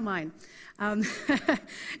 It's not mine.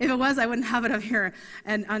 If it was, I wouldn't have it up here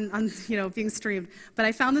and being streamed. But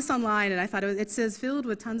I found this online, and I thought it says filled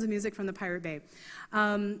with tons of music from the Pirate Bay.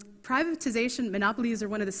 Privatization, monopolies are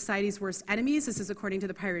one of the society's worst enemies. This is according to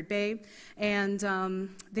the Pirate Bay, and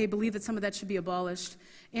they believe that some of that should be abolished.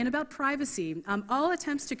 And about privacy, all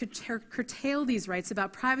attempts to curtail these rights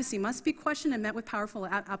about privacy must be questioned and met with powerful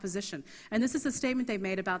opposition. And this is a statement they've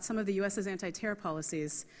made about some of the U.S.'s anti-terror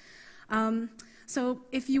policies. So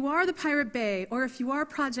if you are the Pirate Bay, or if you are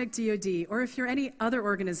Project DoD, or if you're any other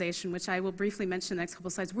organization, which I will briefly mention in the next couple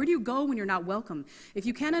of slides, where do you go when you're not welcome? If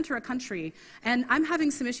you can't enter a country, and I'm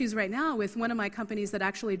having some issues right now with one of my companies that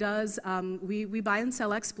actually does, we buy and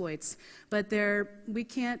sell exploits, but we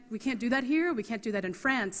can't do that here, we can't do that in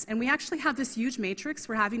France, and we actually have this huge matrix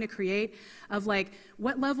we're having to create of like,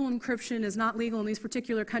 what level of encryption is not legal in these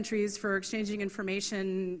particular countries for exchanging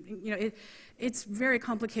information, it's very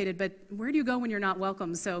complicated, but where do you go when you're not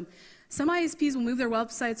welcome? So some ISPs will move their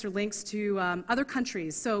websites or links to other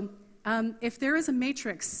countries. So if there is a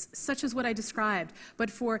matrix, such as what I described,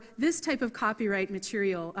 but for this type of copyright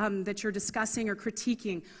material that you're discussing or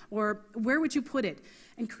critiquing, or where would you put it?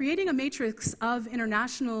 And creating a matrix of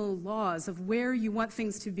international laws of where you want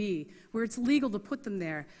things to be, where it's legal to put them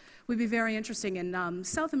there, would be very interesting. And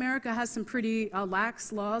South America has some pretty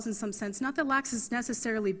lax laws in some sense. Not that lax is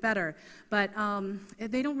necessarily better, but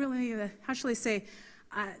they don't really, how shall I say,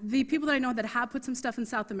 the people that I know that have put some stuff in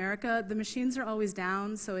South America, the machines are always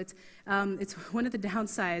down, so it's one of the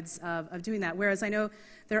downsides of doing that. Whereas I know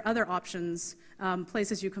there are other options,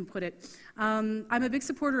 places you can put it. I'm a big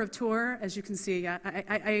supporter of Tor, as you can see.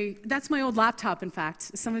 That's my old laptop, in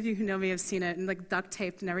fact. Some of you who know me have seen it, and like duct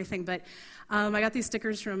taped and everything. But I got these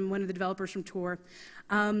stickers from one of the developers from Tor.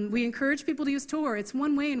 We encourage people to use Tor. It's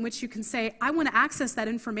one way in which you can say, I want to access that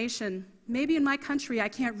information. Maybe in my country, I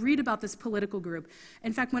can't read about this political group.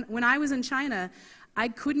 In fact, when I was in China, I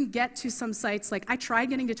couldn't get to some sites. Like, I tried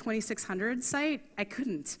getting to 2600 site. I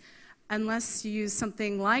couldn't, unless you use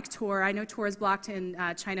something like Tor. I know Tor is blocked in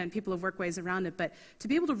China, and people have worked ways around it. But to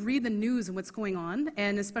be able to read the news and what's going on,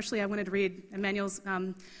 and especially I wanted to read Emmanuel's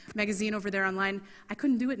magazine over there online, I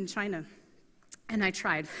couldn't do it in China. And I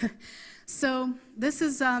tried. So this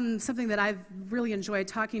is something that I've really enjoyed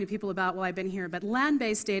talking to people about while I've been here, but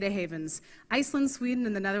land-based data havens, Iceland, Sweden,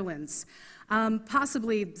 and the Netherlands,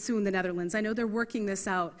 possibly soon the Netherlands. I know they're working this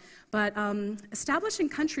out, but establishing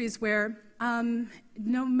countries where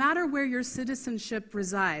no matter where your citizenship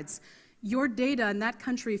resides, your data in that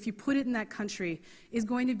country, if you put it in that country, is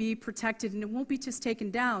going to be protected, and it won't be just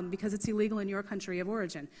taken down because it's illegal in your country of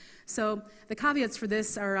origin. So the caveats for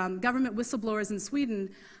this are government whistleblowers in Sweden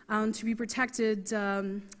to be protected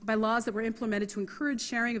by laws that were implemented to encourage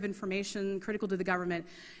sharing of information critical to the government.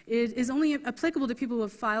 It is only applicable to people who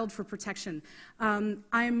have filed for protection.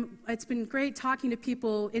 It's been great talking to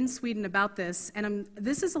people in Sweden about this, and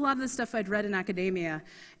this is a lot of the stuff I'd read in academia,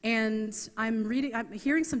 and I'm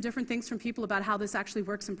hearing some different things from people about how this actually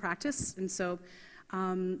works in practice, and so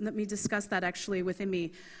let me discuss that actually with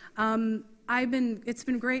IMI. It's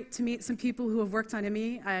been great to meet some people who have worked on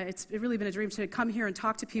IMI. It's really been a dream to come here and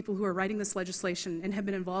talk to people who are writing this legislation and have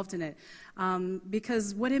been involved in it.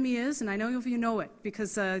 Because what IMI is, and I know of you know it,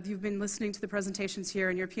 because you've been listening to the presentations here,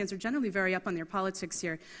 and Europeans are generally very up on their politics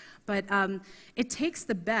here. But it takes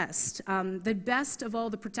the best of all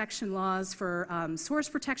the protection laws for source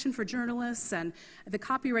protection for journalists and the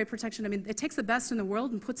copyright protection. I mean, it takes the best in the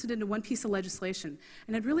world and puts it into one piece of legislation.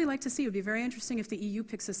 And I'd really like to see, it would be very interesting if the EU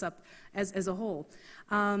picks this up as a whole.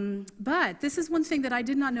 But this is one thing that I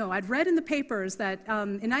did not know. I'd read in the papers that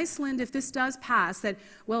in Iceland, if this does pass, that,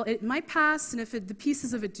 well, it might pass, and if the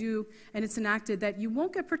pieces of it do, and it's enacted, that you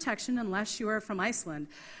won't get protection unless you are from Iceland.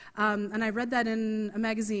 And I read that in a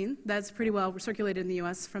magazine that's pretty well circulated in the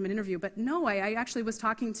US from an interview. But no, I actually was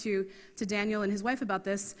talking to Daniel and his wife about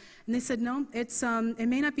this, and they said, no, it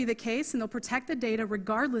may not be the case, and they'll protect the data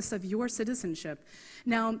regardless of your citizenship.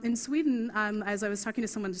 Now, in Sweden, as I was talking to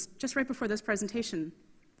someone just right before this presentation,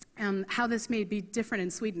 how this may be different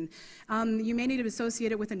in Sweden. You may need to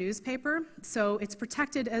associate it with a newspaper, so it's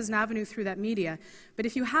protected as an avenue through that media. But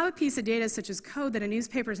if you have a piece of data such as code that a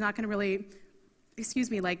newspaper is not going to really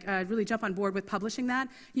really jump on board with publishing that,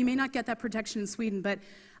 you may not get that protection in Sweden. But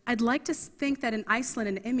I'd like to think that in Iceland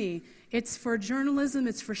and IMI, it's for journalism,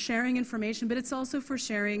 it's for sharing information, but it's also for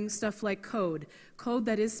sharing stuff like code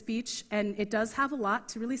that is speech, and it does have a lot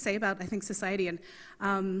to really say about, I think, society. And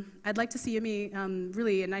I'd like to see IMI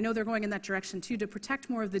really, and I know they're going in that direction too, to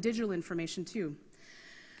protect more of the digital information too.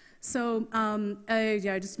 So, I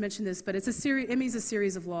just mentioned this, but IMI is a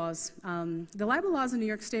series of laws. The libel laws in New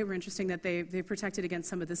York State were interesting that they protected against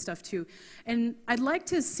some of this stuff too. And I'd like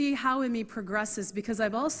to see how IMI progresses, because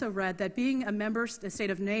I've also read that being a member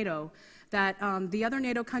state of NATO, that the other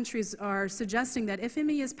NATO countries are suggesting that if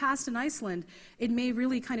IMI is passed in Iceland, it may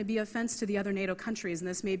really kind of be offense to the other NATO countries, and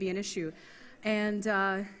this may be an issue. And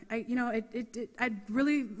I'd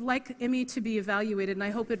really like IMI to be evaluated, and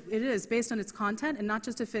I hope it is, based on its content, and not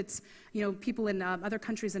just if it's, people in other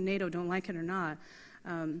countries in NATO don't like it or not.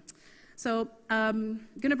 So I'm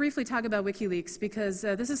going to briefly talk about WikiLeaks, because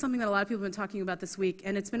this is something that a lot of people have been talking about this week,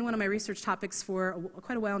 and it's been one of my research topics for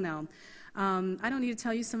quite a while now. I don't need to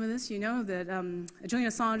tell you some of this. You know that Julian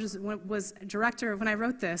Assange was director when I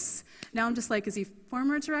wrote this. Now I'm just like, is he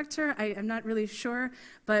former director? I'm not really sure.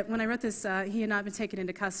 But when I wrote this, he had not been taken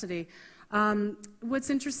into custody. What's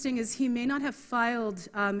interesting is he may not have filed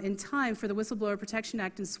in time for the Whistleblower Protection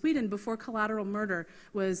Act in Sweden before Collateral Murder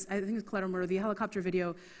was, I think it was Collateral Murder, the helicopter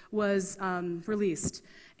video was released.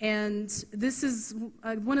 And this is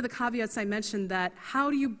one of the caveats I mentioned, that how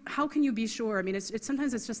can you be sure? I mean,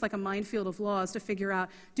 sometimes it's just like a minefield of laws to figure out,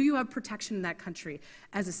 do you have protection in that country?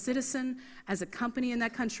 As a citizen, as a company in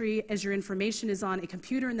that country, as your information is on a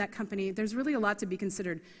computer in that company, there's really a lot to be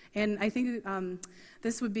considered. And I think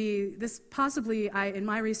this possibly in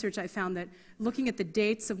my research, I found that looking at the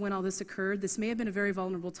dates of when all this occurred, this may have been a very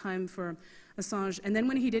vulnerable time for Assange. And then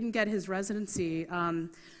when he didn't get his residency,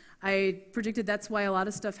 I predicted that's why a lot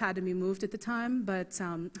of stuff had to be moved at the time, but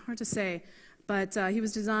hard to say. But he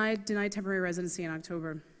was denied temporary residency in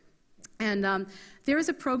October. And there is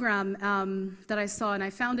a program that I saw, and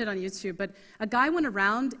I found it on YouTube, but a guy went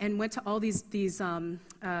around and went to all these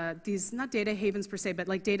not data havens per se, but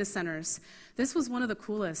like data centers. This was one of the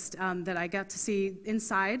coolest that I got to see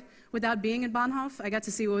inside without being in Bahnhof. I got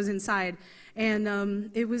to see what was inside.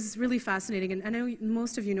 And it was really fascinating. And I know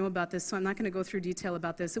most of you know about this, so I'm not going to go through detail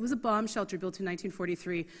about this. It was a bomb shelter built in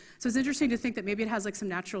 1943. So it's interesting to think that maybe it has like some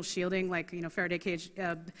natural shielding, like Faraday cage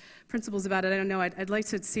principles about it. I don't know. I'd like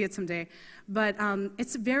to see it someday. But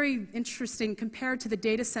it's very interesting compared to the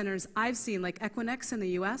data centers I've seen, like Equinix in the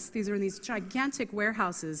US. These are in these gigantic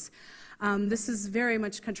warehouses. This is very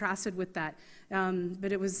much contrasted with that.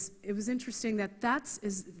 But it was interesting that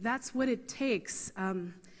that's what it takes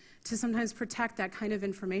to sometimes protect that kind of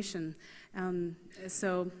information.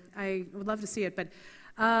 So I would love to see it. But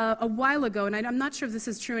a while ago, and I'm not sure if this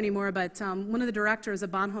is true anymore, but one of the directors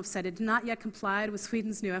of Bahnhof said it had not yet complied with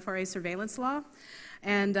Sweden's new FRA surveillance law.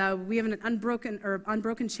 And we have an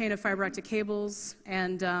unbroken chain of fiber optic cables,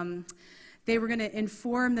 and they were going to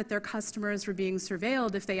inform that their customers were being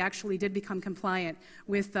surveilled if they actually did become compliant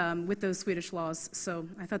with those Swedish laws. So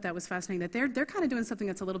I thought that was fascinating that they're kind of doing something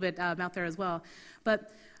that's a little bit out there as well.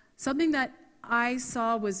 But something that I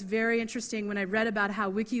saw was very interesting when I read about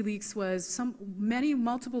how WikiLeaks was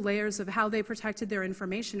multiple layers of how they protected their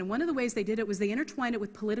information. And one of the ways they did it was they intertwined it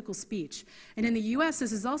with political speech. And in the US,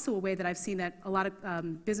 this is also a way that I've seen that a lot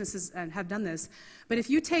of businesses have done this. But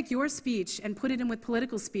if you take your speech and put it in with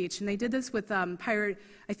political speech, and they did this with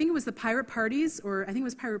I think it was the Pirate Party's, or I think it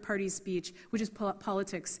was Pirate Party's speech, which is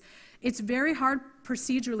politics. It's very hard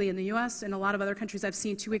procedurally in the US and a lot of other countries I've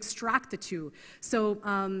seen to extract the two. So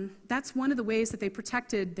that's one of the ways that they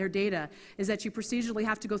protected their data, is that you procedurally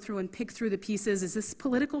have to go through and pick through the pieces. Is this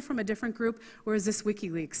political from a different group, or is this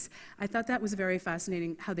WikiLeaks? I thought that was very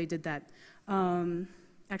fascinating how they did that.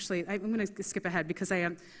 Actually, I'm going to skip ahead because I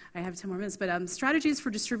have 10 more minutes, but strategies for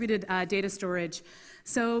distributed data storage.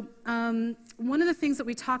 So one of the things that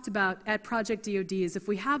we talked about at Project DoD is if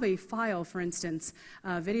we have a file, for instance,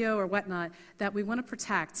 video or whatnot, that we want to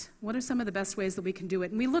protect, what are some of the best ways that we can do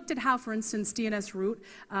it? And we looked at how, for instance, DNS root,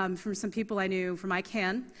 from some people I knew from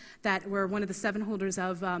ICANN, that were one of the 7 holders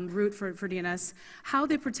of root for DNS, how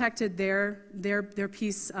they protected their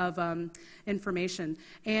piece of information.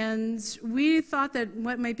 And we thought that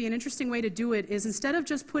what might be an interesting way to do it is, instead of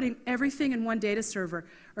just putting everything in one data server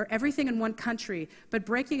or everything in one country, but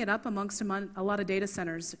breaking it up amongst a lot of data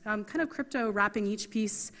centers, kind of crypto wrapping each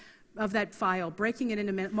piece of that file, breaking it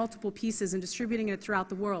into multiple pieces and distributing it throughout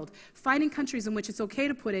the world, finding countries in which it's okay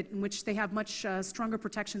to put it, in which they have much stronger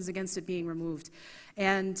protections against it being removed.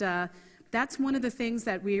 And that's one of the things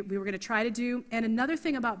that we were going to try to do. And another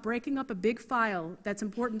thing about breaking up a big file that's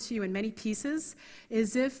important to you in many pieces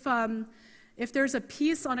is if there's a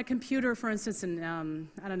piece on a computer, for instance, in,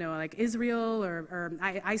 I don't know, like Israel or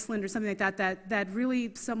Iceland or something like that, that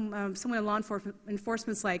really someone in law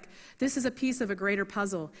enforcement's like, this is a piece of a greater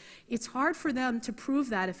puzzle. It's hard for them to prove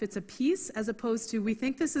that if it's a piece, as opposed to, we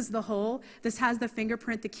think this is the whole, this has the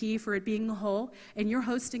fingerprint, the key for it being the whole, and you're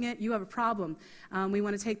hosting it, you have a problem. We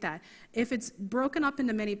want to take that. If it's broken up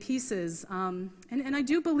into many pieces, and I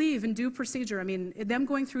do believe in due procedure. I mean, them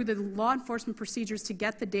going through the law enforcement procedures to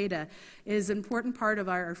get the data is an important part of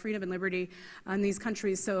our freedom and liberty in these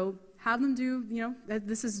countries. So have them do,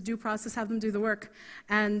 this is due process, have them do the work.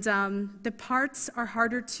 And the parts are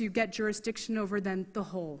harder to get jurisdiction over than the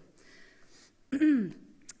whole.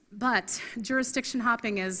 But jurisdiction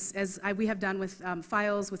hopping, as we have done with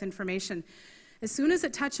files, with information, as soon as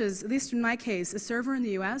it touches, at least in my case, a server in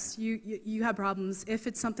the US, you have problems if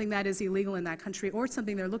it's something that is illegal in that country or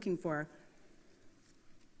something they're looking for.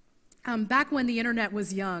 Back when the internet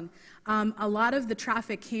was young, a lot of the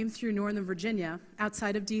traffic came through Northern Virginia,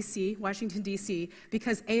 outside of DC, Washington, DC,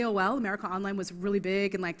 because AOL, America Online, was really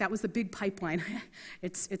big, and like that was the big pipeline.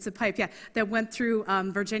 it's a pipe, yeah, that went through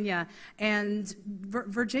Virginia. And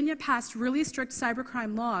Virginia passed really strict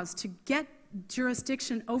cybercrime laws to get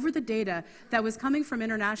jurisdiction over the data that was coming from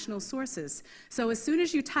international sources. So as soon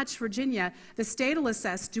as you touch Virginia, the state will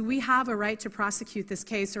assess, do we have a right to prosecute this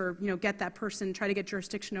case, or get that person, try to get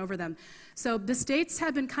jurisdiction over them. So the states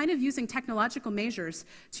have been kind of using technological measures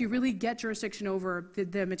to really get jurisdiction over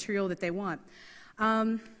the material that they want.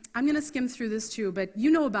 I'm going to skim through this too, but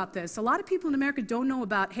you know about this. A lot of people in America don't know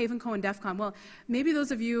about Haven Co and DEF CON. Well, maybe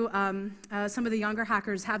those of you, some of the younger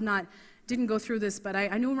hackers, have not didn't go through this, but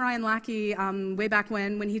I knew Ryan Lackey way back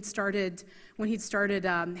when he'd started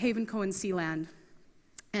Havenco and Sealand.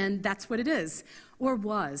 And that's what it is, or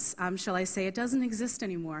was, shall I say. It doesn't exist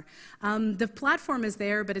anymore. The platform is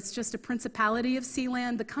there, but it's just a principality of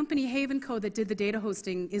Sealand. The company Havenco that did the data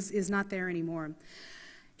hosting is not there anymore.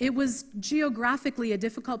 It was geographically a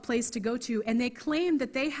difficult place to go to, and they claimed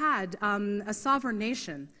that they had a sovereign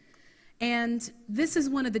nation. And this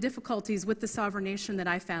is one of the difficulties with the sovereign nation that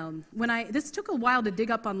I found. This took a while to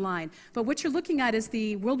dig up online, but what you're looking at is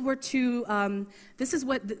the World War II. This is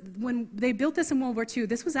when they built this in World War II,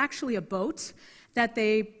 this was actually a boat that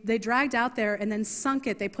they dragged out there and then sunk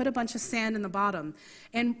it. They put a bunch of sand in the bottom.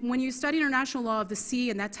 And when you study international law of the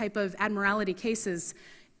sea and that type of admiralty cases,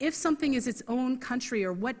 if something is its own country,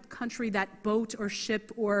 or what country that boat or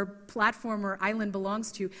ship or platform or island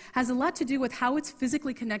belongs to, has a lot to do with how it's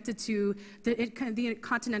physically connected to the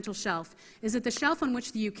continental shelf. Is it the shelf on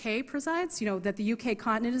which the UK presides, that the UK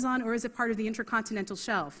continent is on, or is it part of the intercontinental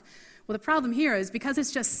shelf? Well, the problem here is because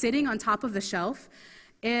it's just sitting on top of the shelf,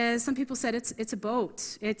 some people said it's a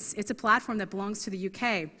boat. It's a platform that belongs to the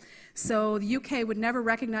UK. So the UK would never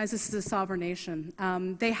recognize this as a sovereign nation.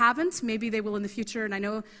 They haven't. Maybe they will in the future, and I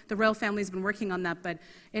know the royal family's been working on that, but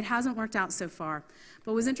it hasn't worked out so far.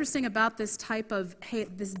 But what was interesting about this type of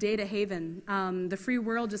this data haven, the free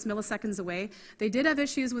world just milliseconds away, they did have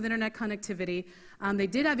issues with internet connectivity. They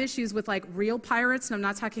did have issues with real pirates, and I'm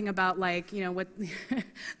not talking about what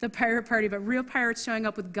the pirate party, but real pirates showing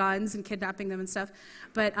up with guns and kidnapping them and stuff.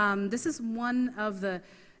 But this is one of the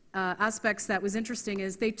aspects that was interesting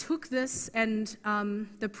is they took this, and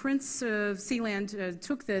the Prince of Sealand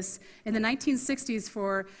took this in the 1960s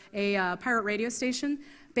for a pirate radio station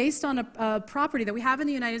based on a property that we have in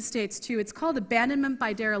the United States too. It's called abandonment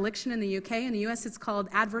by dereliction in the UK. In the US, it's called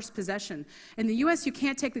adverse possession. In the US, you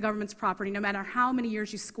can't take the government's property no matter how many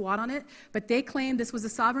years you squat on it, but they claimed this was a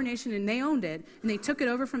sovereign nation and they owned it, and they took it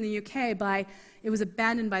over from the UK it was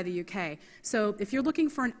abandoned by the UK. So if you're looking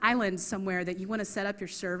for an island somewhere that you want to set up your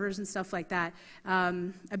servers and stuff like that,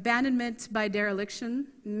 abandonment by dereliction,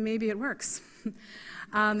 maybe it works.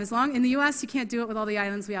 In the US, you can't do it with all the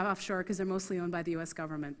islands we have offshore because they're mostly owned by the US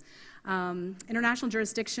government. International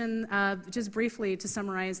jurisdiction, just briefly to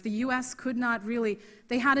summarize, the US could not really,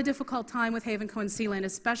 they had a difficult time with Havenco and Sealand,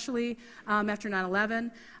 especially after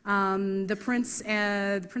 9/11.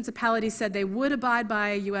 The Principality said they would abide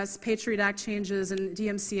by US Patriot Act changes and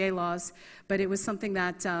DMCA laws, but it was something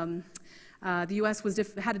that the US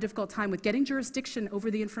had a difficult time with. Getting jurisdiction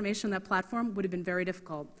over the information on that platform would have been very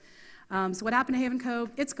difficult. So what happened to Havenco?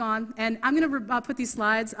 It's gone. And I'm going to put these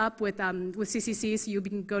slides up with CCC so you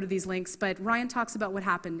can go to these links. But Ryan talks about what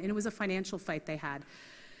happened, and it was a financial fight they had.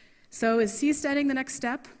 So is seasteading the next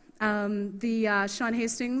step? Sean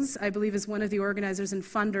Hastings, I believe, is one of the organizers and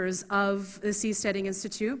funders of the Seasteading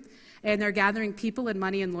Institute. And they're gathering people and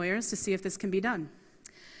money and lawyers to see if this can be done.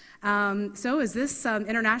 So is this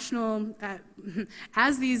international,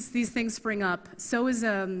 as these things spring up, so is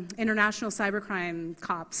international cybercrime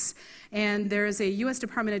cops. And there is a U.S.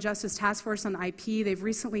 Department of Justice task force on IP. They've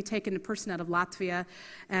recently taken a person out of Latvia,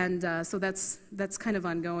 and so that's kind of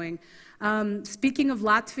ongoing. Speaking of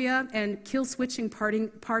Latvia and kill-switching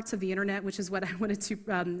parts of the internet, which is what I wanted to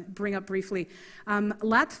bring up briefly,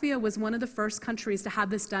 Latvia was one of the first countries to have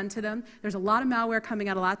this done to them. There's a lot of malware coming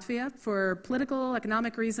out of Latvia for political,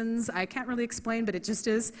 economic reasons. I can't really explain, but it just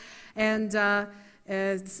is. And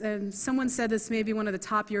someone said this may be one of the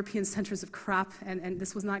top European centers of crap, and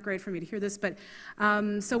this was not great for me to hear this, but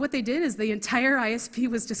so what they did is the entire ISP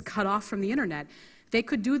was just cut off from the internet. They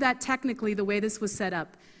could do that technically the way this was set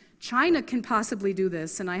up. China can possibly do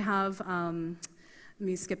this, and I have, let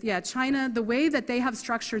me skip, yeah, China, the way that they have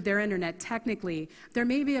structured their internet technically, there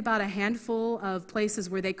may be about a handful of places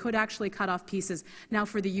where they could actually cut off pieces. Now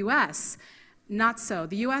for the US, not so.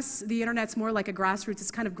 The US, the internet's more like a grassroots. It's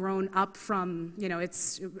kind of grown up from,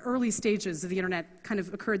 its early stages of the internet kind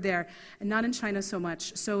of occurred there, and not in China so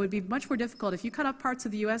much. So it'd be much more difficult. If you cut off parts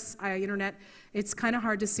of the US internet, it's kind of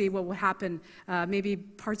hard to see what will happen. Maybe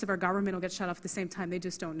parts of our government will get shut off at the same time. They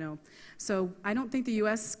just don't know. So I don't think the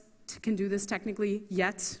US can do this technically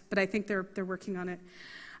yet, but I think they're working on it.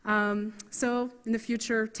 So in the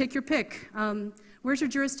future, take your pick. Where's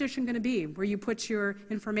your jurisdiction going to be? Where you put your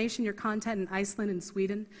information, your content in Iceland and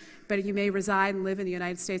Sweden, but you may reside and live in the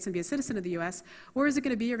United States and be a citizen of the US? Or is it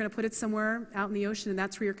going to be you're going to put it somewhere out in the ocean, and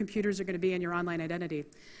that's where your computers are going to be and your online identity?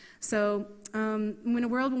 So in a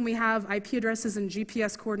world when we have IP addresses and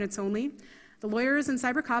GPS coordinates only, The lawyers and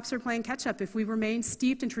cyber cops are playing catch-up if we remain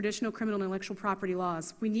steeped in traditional criminal and intellectual property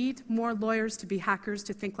laws. We need more lawyers to be hackers,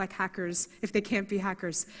 to think like hackers, if they can't be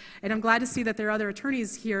hackers. And I'm glad to see that there are other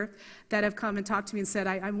attorneys here that have come and talked to me and said,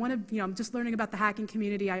 I want to, I'm just learning about the hacking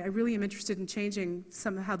community. I really am interested in changing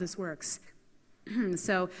some of how this works.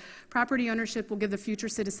 So property ownership will give the future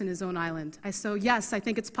citizen his own island. So yes, I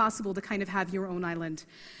think it's possible to kind of have your own island.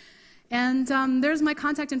 And there's my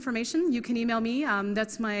contact information. You can email me.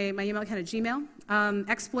 That's my email account at Gmail.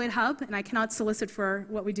 Exploit Hub, and I cannot solicit for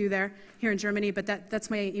what we do there here in Germany, but that's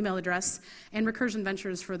my email address. And Recursion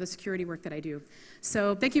Ventures for the security work that I do.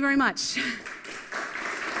 So thank you very much.